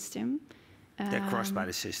ecosystem. They're crossed by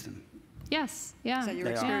the system. Yes, yeah. Is that your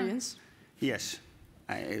experience? Yes.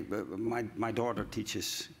 My daughter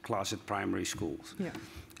teaches class at primary schools. Yeah.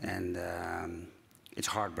 And it's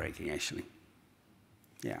heartbreaking, actually.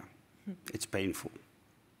 Yeah. It's painful.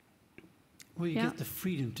 Well, you get the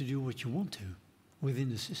freedom to do what you want to within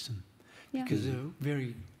the system. Yeah. Because there are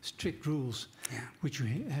very strict rules which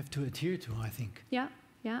you have to adhere to, I think. Yeah.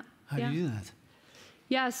 How do you do that?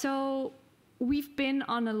 Yeah, so we've been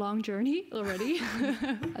on a long journey already.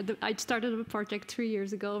 I started a project 3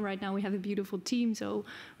 years ago. Right now we have a beautiful team, so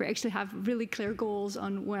we actually have really clear goals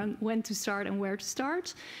on when to start and where to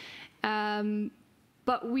start.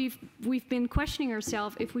 But we've been questioning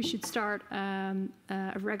ourselves if we should start a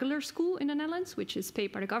regular school in the Netherlands, which is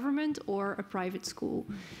paid by the government, or a private school.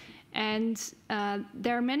 And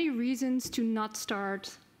there are many reasons to not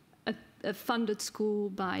start a funded school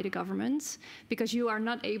by the government, because you are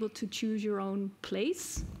not able to choose your own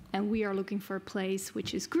place. And we are looking for a place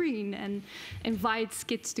which is green and invites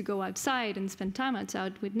kids to go outside and spend time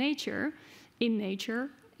outside with nature, in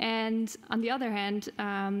nature. And on the other hand,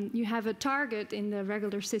 you have a target in the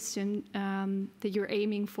regular system that you're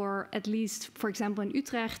aiming for, at least, for example, in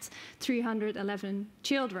Utrecht, 311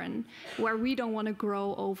 children, where we don't want to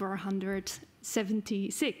grow over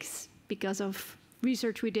 176 because of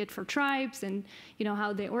research we did for tribes and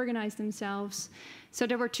how they organize themselves. So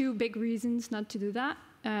there were 2 big reasons not to do that.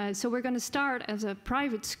 So we're going to start as a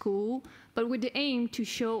private school, but with the aim to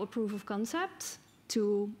show a proof of concept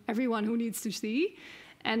to everyone who needs to see.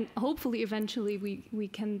 And hopefully, eventually, we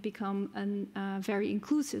can become a very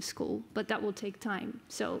inclusive school, but that will take time.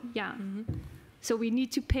 So, so we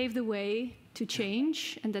need to pave the way to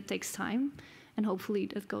change, and that takes time. And hopefully,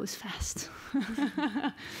 that goes fast.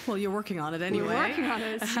 Well, you're working on it anyway. We're working on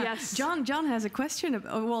it, yes. John has a question,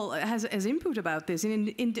 has input about this.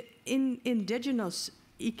 In indigenous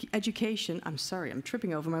education, I'm sorry, I'm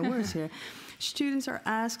tripping over my words here. Students are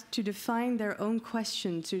asked to define their own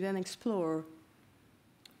question to then explore.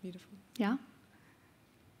 Beautiful. Yeah.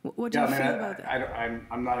 What do you feel about that?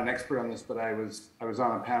 I'm not an expert on this, but I was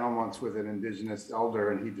on a panel once with an indigenous elder,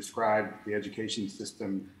 and he described the education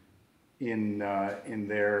system in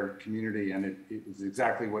their community, and it was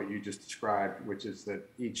exactly what you just described, which is that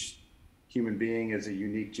each human being is a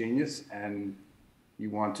unique genius, and you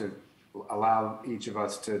want to allow each of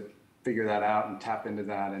us to figure that out and tap into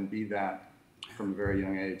that and be that from a very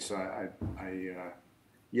young age. So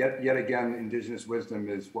Yet again, indigenous wisdom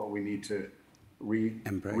is what we need to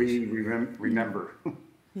remember.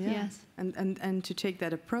 Yes. And to take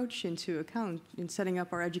that approach into account in setting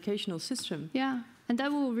up our educational system. Yeah, and that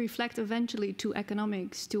will reflect eventually to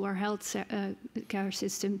economics, to our health care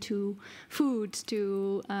system, to food,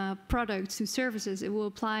 to products, to services. It will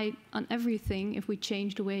apply on everything if we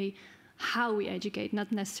change the way how we educate,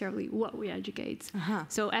 not necessarily what we educate.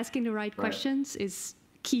 So asking the right questions is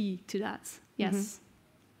key to that. Yes.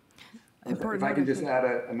 If I can just add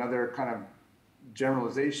another kind of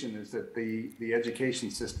generalization, is that the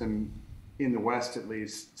education system in the West, at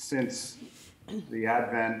least since the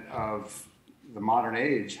advent of the modern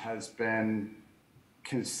age, has been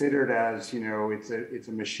considered as, it's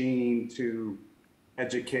a machine to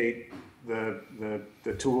educate the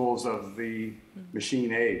tools of the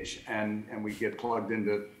machine age, and we get plugged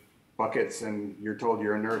into buckets, and you're told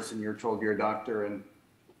you're a nurse and you're told you're a doctor, and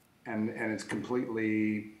it's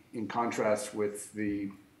completely in contrast with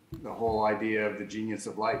the whole idea of the genius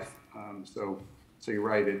of life. So you're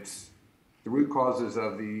right. It's the root causes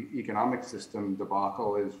of the economic system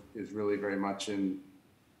debacle is really very much in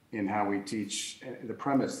how we teach the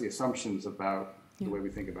premise, the assumptions about the way we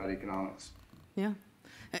think about economics. Yeah,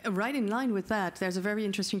 right in line with that. There's a very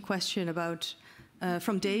interesting question about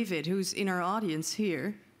from David, who's in our audience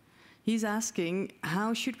here. He's asking,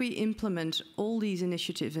 how should we implement all these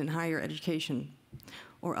initiatives in higher education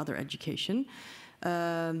or other education,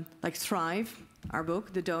 like Thrive, our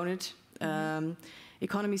book, The Donut,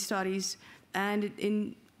 economy studies, and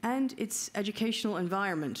its educational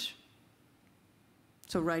environment.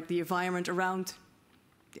 So, right, the environment around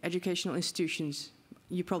the educational institutions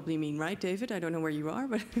you probably mean, right, David? I don't know where you are,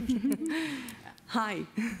 but hi.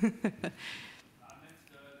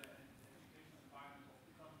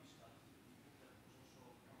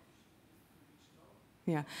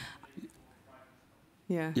 Yeah.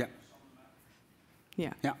 Yeah. Yeah.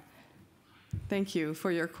 Yeah. Yeah. Thank you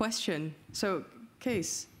for your question. So,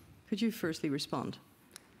 Kees, could you firstly respond?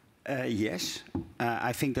 Yes.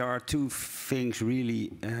 I think there are two things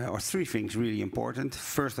really, or three things really important.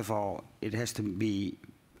 First of all, it has to be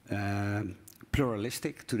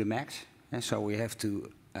pluralistic to the max. And so we have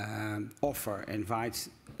to offer, invite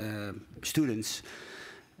students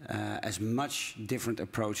as much different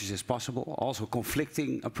approaches as possible, also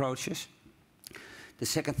conflicting approaches. The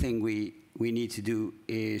second thing we need to do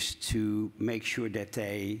is to make sure that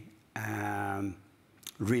they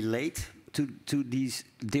relate to these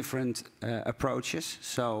different approaches.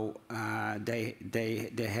 So they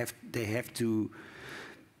have to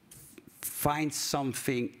find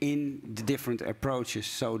something in the different approaches,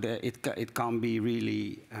 so that it can be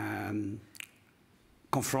really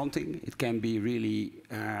confronting, it can be really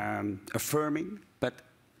affirming, but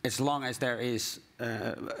as long as there is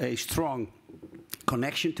a strong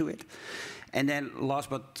connection to it. And then last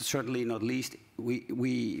but certainly not least,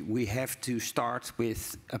 we have to start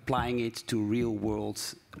with applying it to real world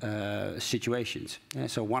situations.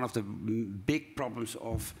 So one of the big problems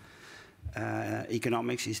of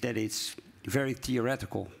economics is that it's very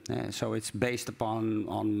theoretical. So it's based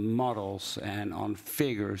on models and on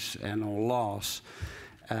figures and on laws.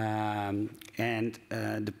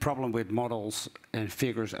 The problem with models and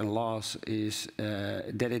figures and laws is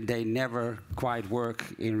that they never quite work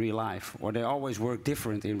in real life, or they always work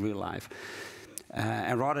different in real life.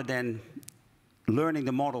 And rather than learning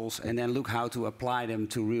the models and then look how to apply them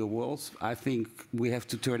to real world, I think we have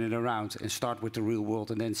to turn it around and start with the real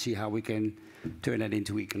world and then see how we can turn that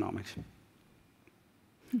into economics.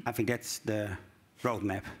 I think that's the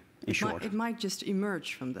roadmap, in short. It might just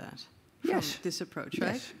emerge from that. Yes. From this approach,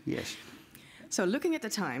 right? Yes. Yes. So looking at the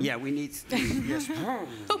time. Yeah, we need. Yes.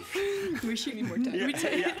 We should need more time. Yeah,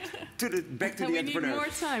 yeah. Back to the entrepreneur. We need more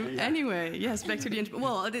time. Yeah. Anyway, yes, back to the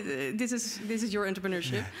well. This is your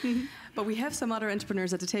entrepreneurship, but we have some other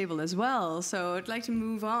entrepreneurs at the table as well. So I'd like to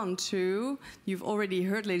move on to. You've already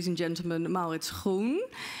heard, ladies and gentlemen, Maurits Groen,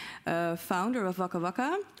 founder of Wakka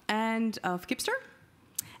Wakka and of Kipster,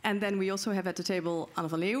 and then we also have at the table Anne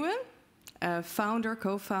van Leeuwen,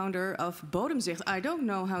 co-founder of Bodemzicht. I don't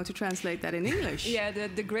know how to translate that in English. Yeah,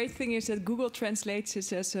 the great thing is that Google translates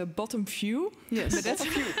it as a bottom view. Yes. But that's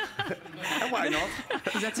view. Why not?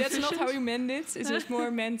 That's not how we meant it. It was more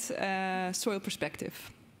meant soil perspective.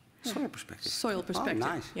 Soil perspective. Soil perspective.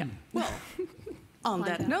 Oh, nice. Yeah. Well, on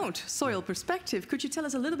that note, soil perspective, could you tell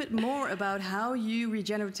us a little bit more about how you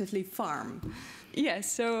regeneratively farm?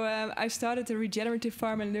 Yes, so I started a regenerative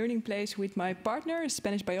farm and learning place with my partner, a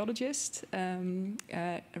Spanish biologist, around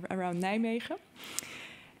Nijmegen.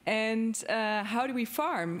 And how do we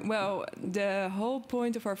farm? Well, the whole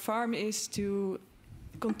point of our farm is to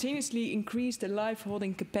continuously increase the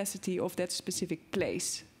life-holding capacity of that specific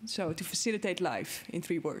place. So to facilitate life, in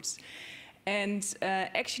 3 words. And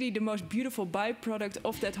actually the most beautiful byproduct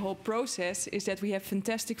of that whole process is that we have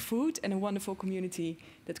fantastic food and a wonderful community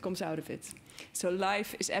that comes out of it. So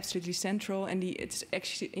life is absolutely central, and it's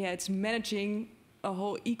actually, it's managing a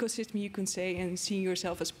whole ecosystem, you can say, and seeing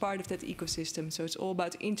yourself as part of that ecosystem. So it's all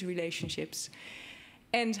about interrelationships.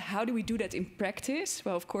 And how do we do that in practice?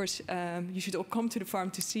 Well, of course, you should all come to the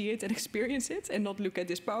farm to see it and experience it and not look at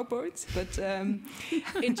this PowerPoint. But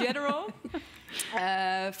in general,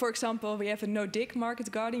 for example, we have a no-dig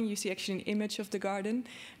market garden. You see actually an image of the garden,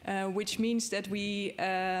 which means that we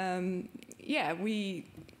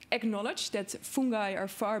acknowledge that fungi are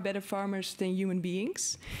far better farmers than human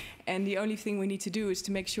beings. And the only thing we need to do is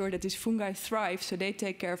to make sure that these fungi thrive, so they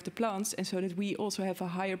take care of the plants, and so that we also have a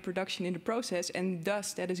higher production in the process, and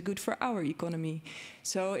thus that is good for our economy.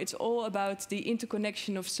 So it's all about the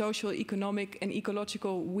interconnection of social, economic, and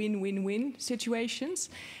ecological win-win-win situations,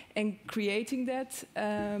 and creating that,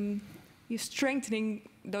 strengthening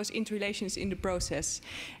those interrelations in the process.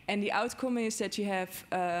 And the outcome is that you have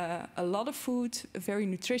a lot of food, very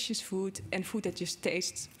nutritious food, and food that just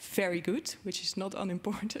tastes very good, which is not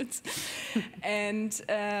unimportant. And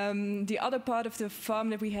the other part of the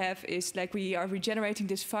farm that we have is, like, we are regenerating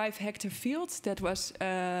this 5-hectare field that was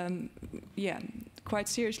quite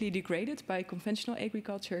seriously degraded by conventional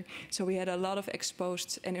agriculture. So we had a lot of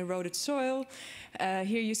exposed and eroded soil.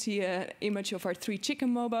 Here you see an image of our 3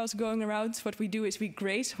 chicken mobiles going around. What we do is we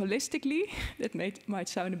graze holistically. That might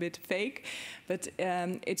sound a bit fake, but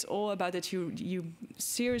it's all about that you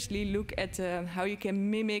seriously look at how you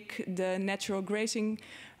can mimic the natural grazing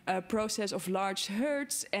process of large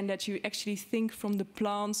herds, and that you actually think from the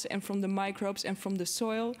plants and from the microbes and from the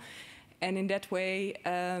soil. And in that way,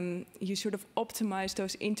 you sort of optimize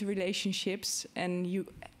those interrelationships, and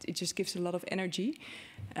it just gives a lot of energy,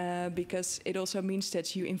 because it also means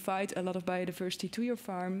that you invite a lot of biodiversity to your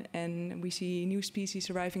farm, and we see new species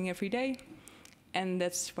arriving every day, and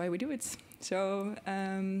that's why we do it. So,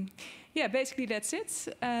 yeah, basically that's it.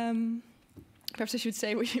 Perhaps I should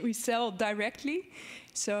say we sell directly.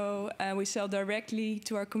 So we sell directly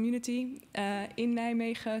to our community in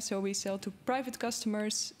Nijmegen. So we sell to private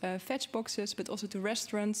customers, fetch boxes, but also to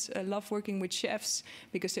restaurants. Love working with chefs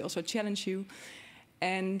because they also challenge you.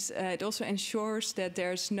 And it also ensures that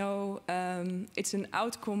there's no, it's an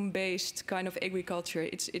outcome-based kind of agriculture.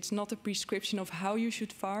 It's not a prescription of how you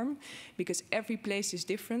should farm, because every place is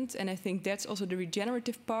different. And I think that's also the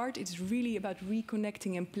regenerative part. It's really about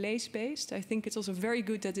reconnecting and place-based. I think it's also very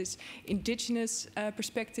good that this indigenous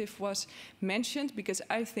perspective was mentioned, because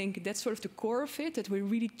I think that's sort of the core of it, that we're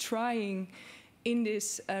really trying in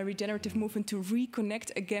this regenerative movement to reconnect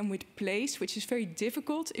again with place, which is very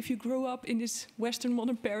difficult if you grow up in this Western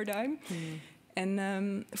modern paradigm.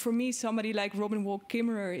 And for me, somebody like Robin Wall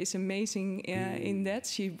Kimmerer is amazing in that.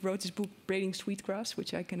 She wrote this book, Braiding Sweetgrass,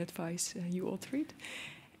 which I can advise you all to read.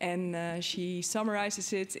 And she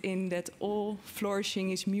summarizes it in that all flourishing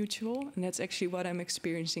is mutual, and that's actually what I'm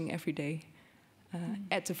experiencing every day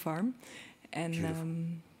at the farm.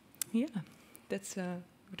 And yeah, that's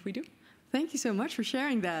what we do. Thank you so much for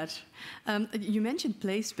sharing that. You mentioned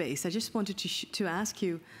place-based. I just wanted to ask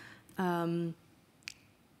you, how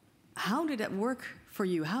did that work for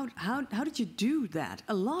you? How did you do that?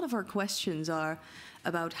 A lot of our questions are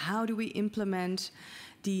about how do we implement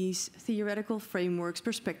these theoretical frameworks,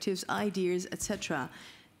 perspectives, ideas, etc.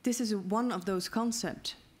 This is one of those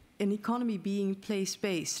concepts, an economy being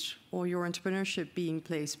place-based or your entrepreneurship being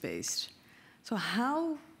place-based. So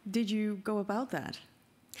how did you go about that?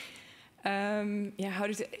 Yeah, how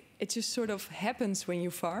does it just sort of happens when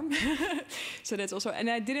you farm. So that's also, and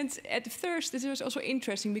I didn't, at first, it was also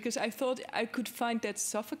interesting because I thought I could find that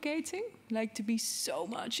suffocating, like to be so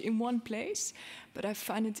much in one place, but I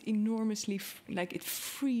find it enormously, like it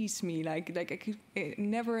frees me, like I could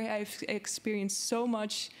never have experienced so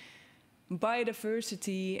much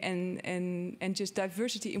biodiversity and just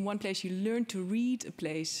diversity in one place. You learn to read a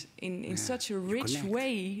place in such a rich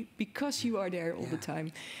way because you are there all the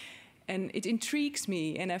time. And it intrigues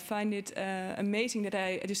me, and I find it amazing that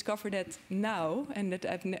I discover that now, and that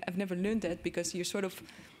I've never learned that, because you're sort of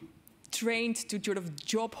trained to sort of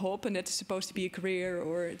job hop, and that's supposed to be a career,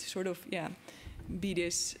 or to sort of, be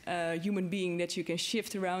this human being that you can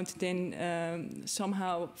shift around, then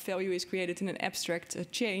somehow value is created in an abstract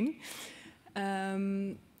chain.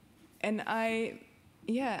 And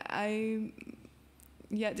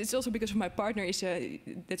it's also because of my partner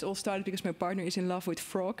that's all started because my partner is in love with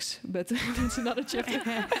frogs, but that's another chapter.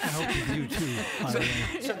 I hope you do too.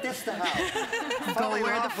 So that's the how. Go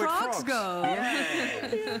where the frogs go.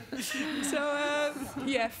 Yeah. So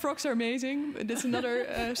frogs are amazing. That's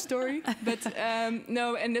another story. But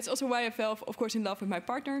no, and that's also why I fell, of course, in love with my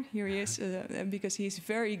partner. Here he is, because he's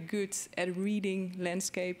very good at reading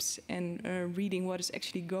landscapes and reading what is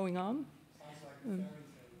actually going on.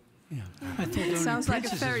 Yeah. I thought it sounds like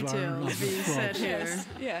a fairy tale being said here. Yes.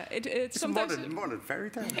 Yeah, it's sometimes a modern fairy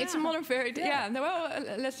tale. It's a modern fairy tale. Yeah. No, well,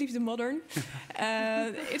 let's leave the modern.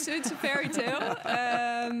 It's a fairy tale,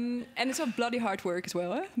 and it's a bloody hard work as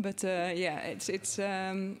well. But it's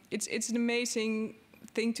an amazing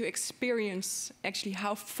thing to experience actually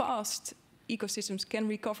how fast ecosystems can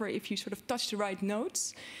recover if you sort of touch the right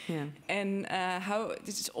notes. Yeah. And how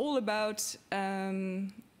this is all about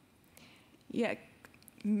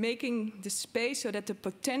making the space so that the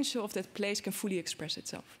potential of that place can fully express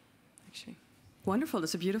itself, actually. Wonderful.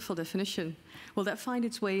 That's a beautiful definition. Will that find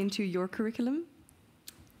its way into your curriculum?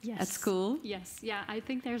 Yes. At school? Yes. Yeah, I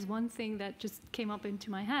think there's one thing that just came up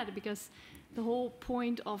into my head, because the whole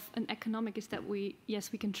point of an economic is that we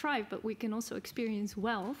can thrive, but we can also experience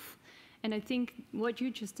wealth. And I think what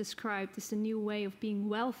you just described is the new way of being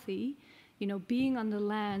wealthy, being on the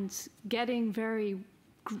land, getting very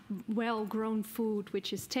well-grown food,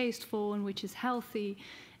 which is tasteful and which is healthy,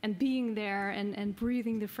 and being there and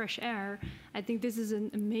breathing the fresh air. I think this is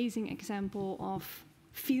an amazing example of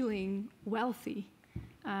feeling wealthy.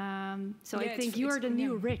 So I think you are the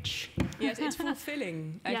new rich. Yes, it's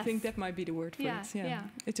fulfilling. I think that might be the word for it. Yeah.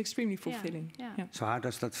 It's extremely fulfilling. Yeah. So how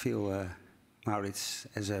does that feel, Maurits,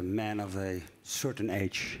 as a man of a certain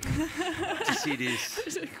age, to see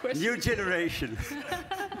this new generation?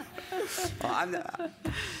 Well,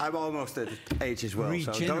 I'm almost at age as well.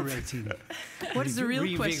 Regenerating. So what is the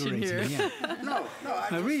real question here? Yeah. No.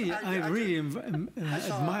 I really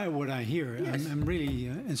admire what I hear. Yes. I'm really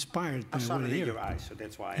inspired by what I hear. In your eyes, so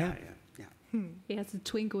that's why He has a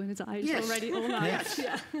twinkle in his eyes already all Yes.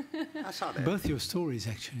 night. I saw that. Both your stories,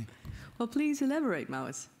 actually. Well, please elaborate,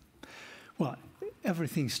 Maurits. Well,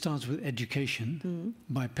 everything starts with education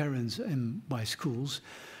by parents and by schools.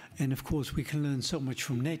 And of course, we can learn so much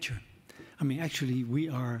from nature. I mean, actually, we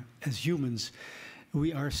are, as humans,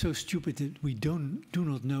 we are so stupid that we do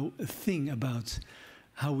not know a thing about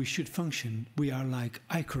how we should function. We are like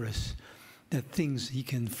Icarus, that thinks he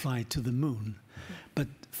can fly to the moon, but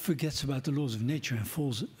forgets about the laws of nature and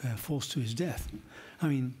falls to his death. I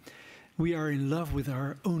mean, we are in love with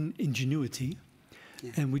our own ingenuity,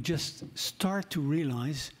 and we just start to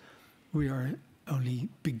realize we are only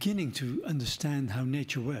beginning to understand how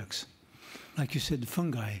nature works. Like you said, the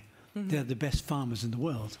fungi, they're the best farmers in the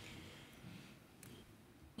world.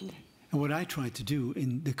 And what I try to do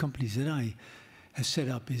in the companies that I have set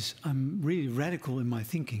up is I'm really radical in my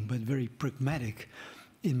thinking, but very pragmatic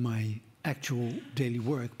in my actual daily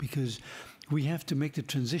work, because we have to make the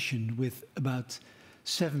transition with about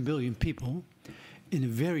 7 billion people in a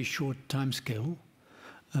very short time scale,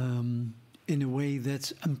 in a way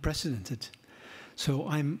that's unprecedented. So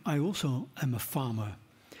I also am a farmer.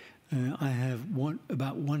 I have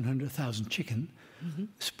about 100,000 chicken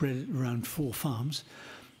spread around 4 farms.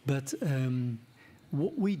 But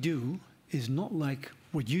what we do is not like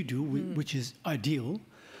what you do, which is ideal.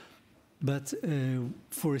 But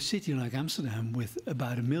for a city like Amsterdam with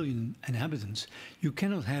about 1 million inhabitants, you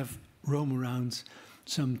cannot roam around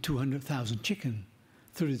some 200,000 chicken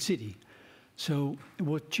through the city. So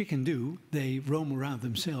what chicken do, they roam around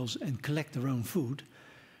themselves and collect their own food.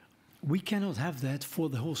 We cannot have that for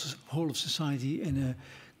the whole of society in a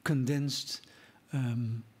condensed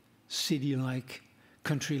city-like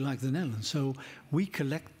country like the Netherlands. So we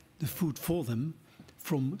collect the food for them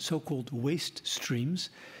from so-called waste streams,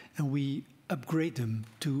 and we upgrade them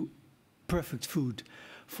to perfect food.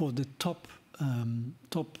 For the top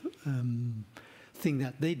thing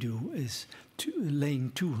that they do is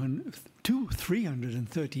laying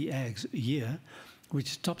 330 eggs a year,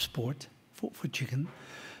 which is top sport for chicken.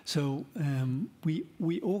 So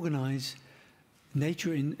we organize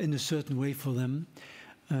nature in a certain way for them,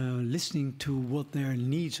 listening to what their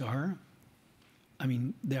needs are. I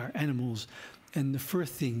mean, they are animals, and the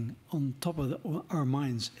first thing on top of our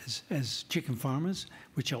minds as chicken farmers,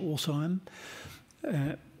 which I also am,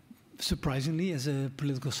 surprisingly as a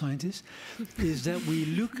political scientist, is that we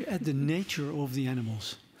look at the nature of the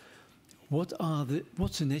animals. What's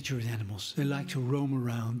the nature of the animals? They like to roam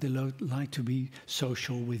around. They like to be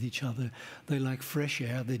social with each other. They like fresh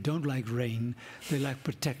air. They don't like rain. They like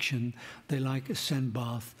protection. They like a sand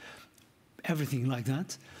bath, everything like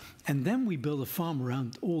that. And then we build a farm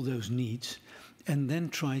around all those needs, and then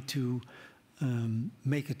try to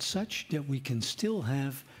make it such that we can still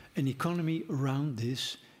have an economy around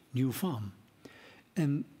this new farm.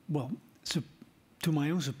 And, well, so to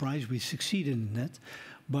my own surprise, we succeeded in that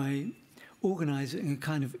by organizing a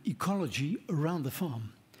kind of ecology around the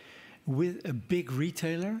farm with a big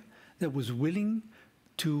retailer that was willing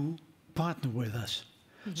to partner with us.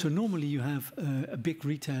 So normally you have a big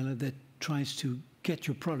retailer that tries to get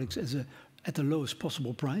your products at the lowest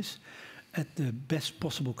possible price, at the best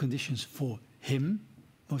possible conditions for him,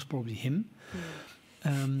 most probably him.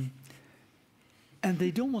 And they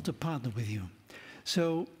don't want to partner with you.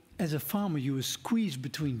 So as a farmer, you are squeezed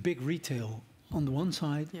between big retail on the one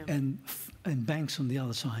side and banks on the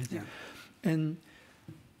other side. Yeah. And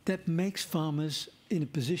that makes farmers in a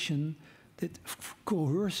position that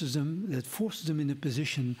coerces them, that forces them in a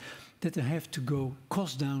position that they have to go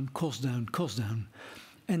cost down, cost down, cost down.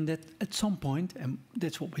 And that at some point, and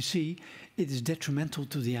that's what we see, it is detrimental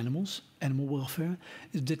to the animals, animal welfare,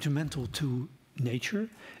 it's detrimental to nature,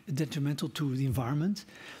 it's detrimental to the environment,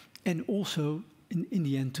 and also in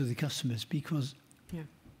the end to the customers, because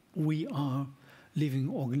we are living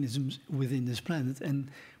organisms within this planet, and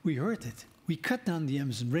we heard it. We cut down the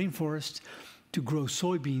Amazon rainforest to grow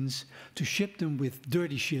soybeans, to ship them with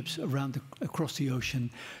dirty ships across the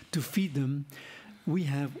ocean, to feed them. We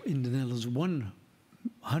have in the Netherlands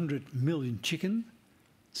 100 million chicken,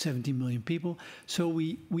 70 million people, so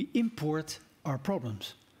we import our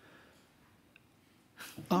problems.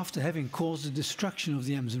 after having caused the destruction of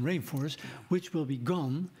the Amazon rainforest, which will be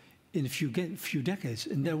gone in a few decades,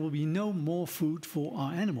 and there will be no more food for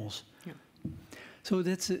our animals. Yeah. So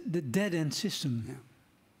that's the dead-end system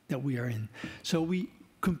that we are in. So we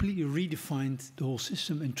completely redefined the whole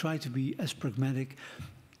system and tried to be as pragmatic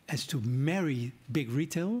as to marry big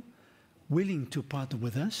retail, willing to partner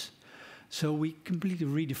with us. So we completely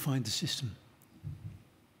redefined the system.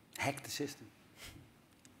 Hack the system.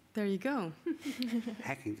 There you go.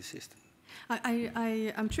 Hacking the system.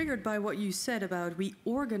 I'm triggered by what you said about we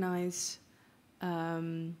organize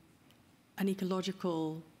the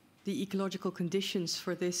ecological conditions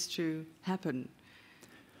for this to happen.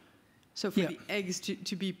 So for the eggs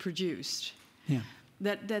to be produced. Yeah.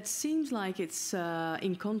 That seems like it's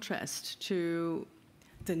in contrast to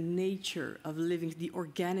the nature of living, the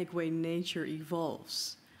organic way nature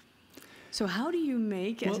evolves. So how do you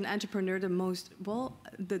make, as an entrepreneur,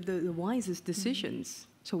 the wisest decisions?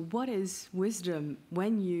 So what is wisdom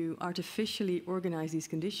when you artificially organize these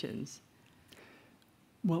conditions?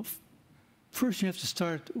 Well, first you have to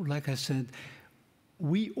start, like I said,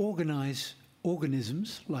 we organize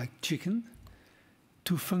organisms like chicken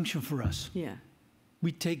to function for us. Yeah.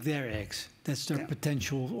 We take their eggs. That's their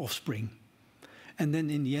potential offspring. And then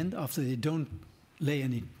in the end, after they don't lay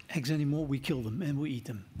any eggs anymore, we kill them and we eat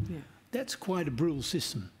them. Yeah. That's quite a brutal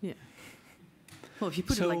system. Yeah. Well, if you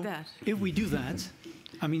put it like that. If we do that,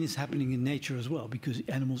 I mean, it's happening in nature as well, because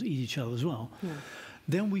animals eat each other as well. Yeah.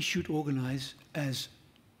 Then we should organize as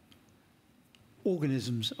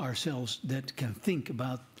organisms ourselves that can think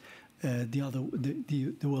about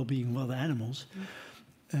the well-being of other animals.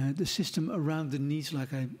 The system around the needs,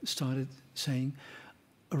 like I started saying,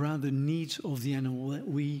 around the needs of the animal that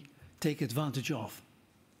we take advantage of.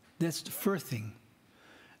 That's the first thing.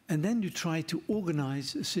 And then you try to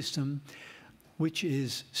organize a system which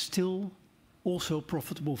is still also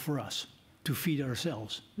profitable for us to feed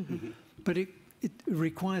ourselves. Mm-hmm. But it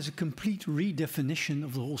requires a complete redefinition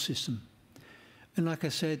of the whole system. And like I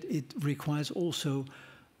said, it requires also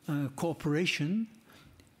cooperation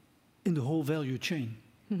in the whole value chain.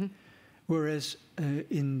 Mm-hmm. Whereas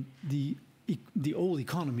in the old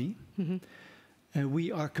economy,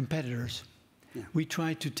 we are competitors. Yeah. We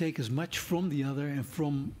try to take as much from the other and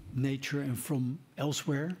from nature and from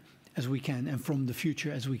elsewhere as we can and from the future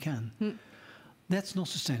as we can. Mm. That's not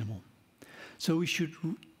sustainable. So we should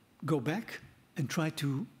go back and try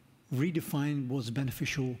to redefine what's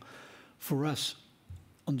beneficial for us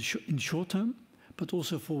in the short term, but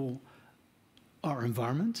also for our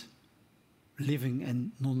environment, living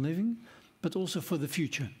and non-living, but also for the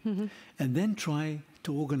future. Mm-hmm. And then try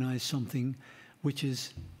to organize something which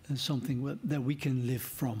is something that we can live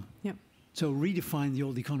from. Yep. So redefine the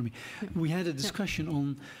old economy. Yep. We had a discussion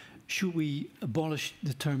on should we abolish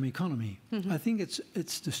the term economy. Mm-hmm. I think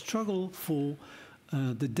it's the struggle for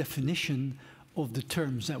the definition of the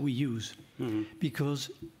terms that we use. Mm-hmm. Because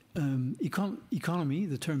economy,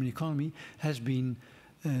 the term economy, has been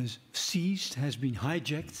seized, has been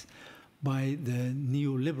hijacked by the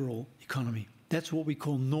neoliberal economy. That's what we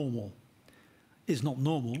call normal. It's not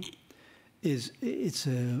normal. It's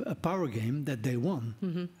a power game that they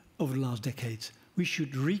won over the last decades. We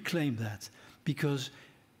should reclaim that because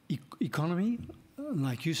economy,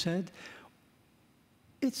 like you said,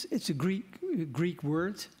 it's a Greek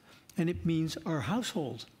word, and it means our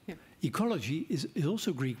household. Yeah. Ecology is also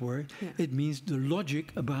a Greek word. Yeah. It means the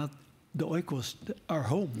logic about the oikos, our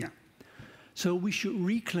home. Yeah. So we should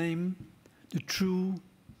reclaim the true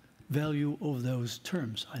value of those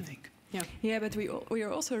terms, I think. Yeah, but we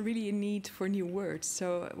are also really in need for new words.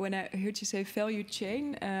 So when I heard you say value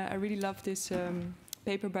chain, I really love this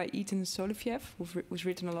paper by Ethan Soloviev, who's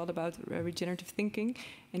written a lot about regenerative thinking,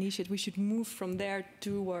 and he said we should move from there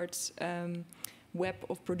towards web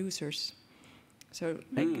of producers. So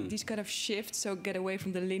like these kind of shifts, so get away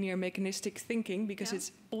from the linear mechanistic thinking, because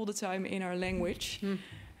it's all the time in our language.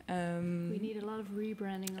 We need a lot of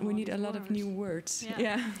rebranding. We need a lot of new words.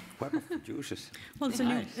 Yeah. Web of producers. Well, it's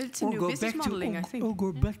a new business modeling, I think. Or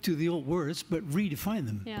go back to the old words, but redefine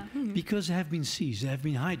them. Yeah. Because they have been seized, they have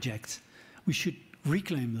been hijacked. We should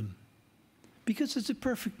reclaim them. Because it's a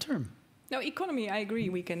perfect term. No, economy, I agree.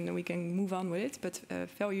 We can move on with it, but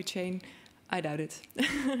value chain, I doubt it.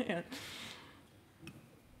 Yeah.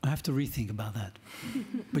 I have to rethink about that.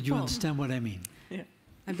 But you understand what I mean. Yeah.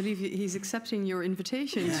 I believe he's accepting your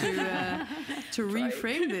invitation to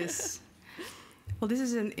reframe this. Well, this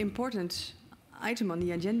is an important item on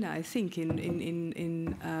the agenda, I think,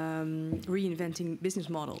 in reinventing business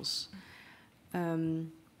models.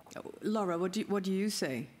 Laura, what do you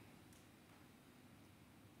say?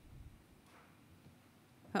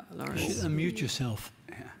 You should unmute yourself.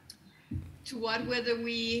 To what, whether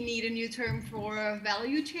we need a new term for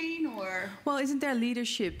value chain or? Well, isn't there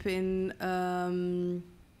leadership in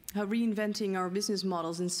reinventing our business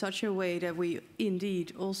models in such a way that we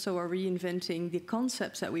indeed also are reinventing the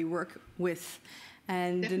concepts that we work with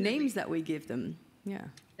and the names that we give them? Yeah.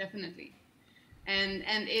 Definitely. And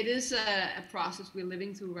it is a process we're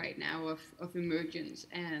living through right now of emergence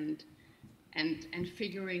and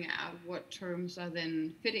figuring out what terms are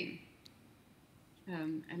then fitting.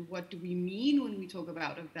 And what do we mean when we talk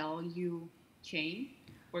about a value chain,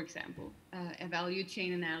 for example? A value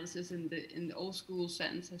chain analysis in the old school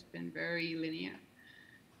sense has been very linear.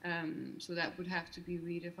 So that would have to be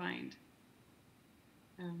redefined.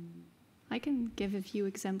 I can give a few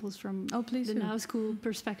examples from the now school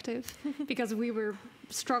perspective, because we were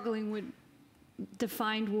struggling with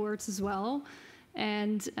defined words as well.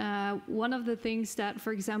 And one of the things that,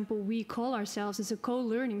 for example, we call ourselves is a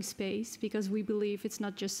co-learning space, because we believe it's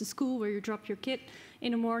not just a school where you drop your kid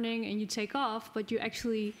in the morning and you take off, but you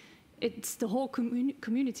actually, it's the whole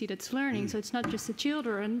community that's learning. So it's not just the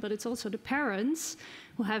children, but it's also the parents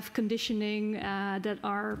who have conditioning that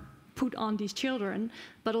are put on these children,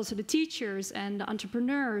 but also the teachers and the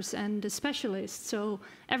entrepreneurs and the specialists. So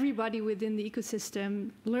everybody within the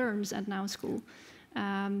ecosystem learns at Now School.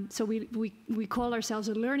 So we call ourselves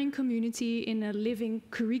a learning community in a living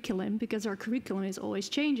curriculum, because our curriculum is always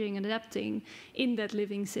changing and adapting in that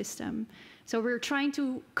living system. So we're trying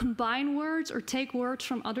to combine words or take words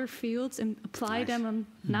from other fields and apply them on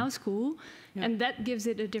Now School, and that gives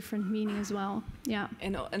it a different meaning as well. Yeah.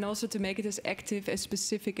 And also to make it as active, as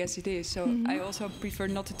specific as it is. So I also prefer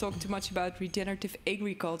not to talk too much about regenerative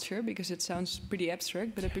agriculture, because it sounds pretty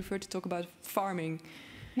abstract, but I prefer to talk about farming.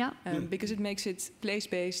 Yeah. Because it makes it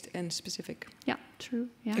place-based and specific. Yeah, true.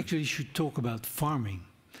 Yeah. Actually, you should talk about farming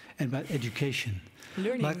and about education.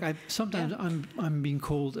 Learning. Like sometimes I'm being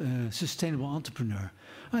called a sustainable entrepreneur.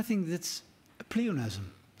 I think that's a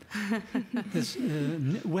pleonasm. That's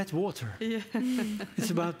wet water. Yeah.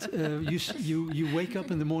 It's about you wake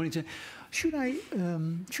up in the morning and say, should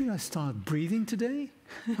I start breathing today?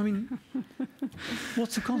 I mean,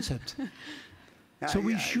 what's the concept? So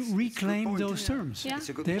we should reclaim those terms. Yeah.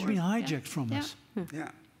 They have been hijacked from us.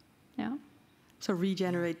 Yeah. So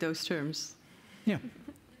regenerate those terms. Yeah.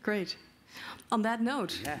 Great. On that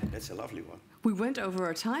note. Yeah, that's a lovely one. We went over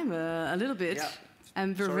our time a little bit. Yeah.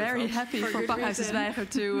 And we're very happy for Pakhuis de Zwijger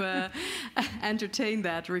to entertain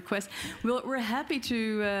that request. We're happy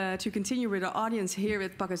to continue with our audience here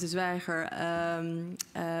at Pakhuis de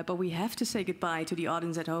Zwijger. But we have to say goodbye to the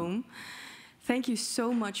audience at home. Thank you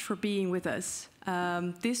so much for being with us.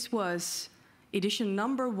 This was edition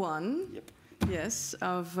number 1, yes,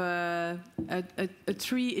 of a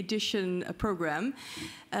 3-edition program.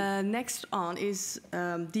 Next on is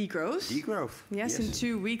degrowth. Degrowth. Yes, in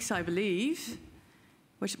 2 weeks, I believe.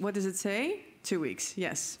 What does it say? 2 weeks,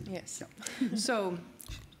 yes. Yes. So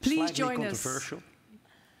please slightly join controversial. us.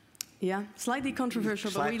 Yeah, slightly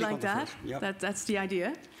controversial, but we like that. Yep. That's the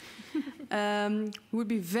idea. We'd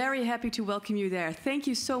be very happy to welcome you there. Thank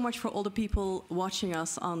you so much for all the people watching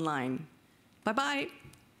us online. Bye-bye.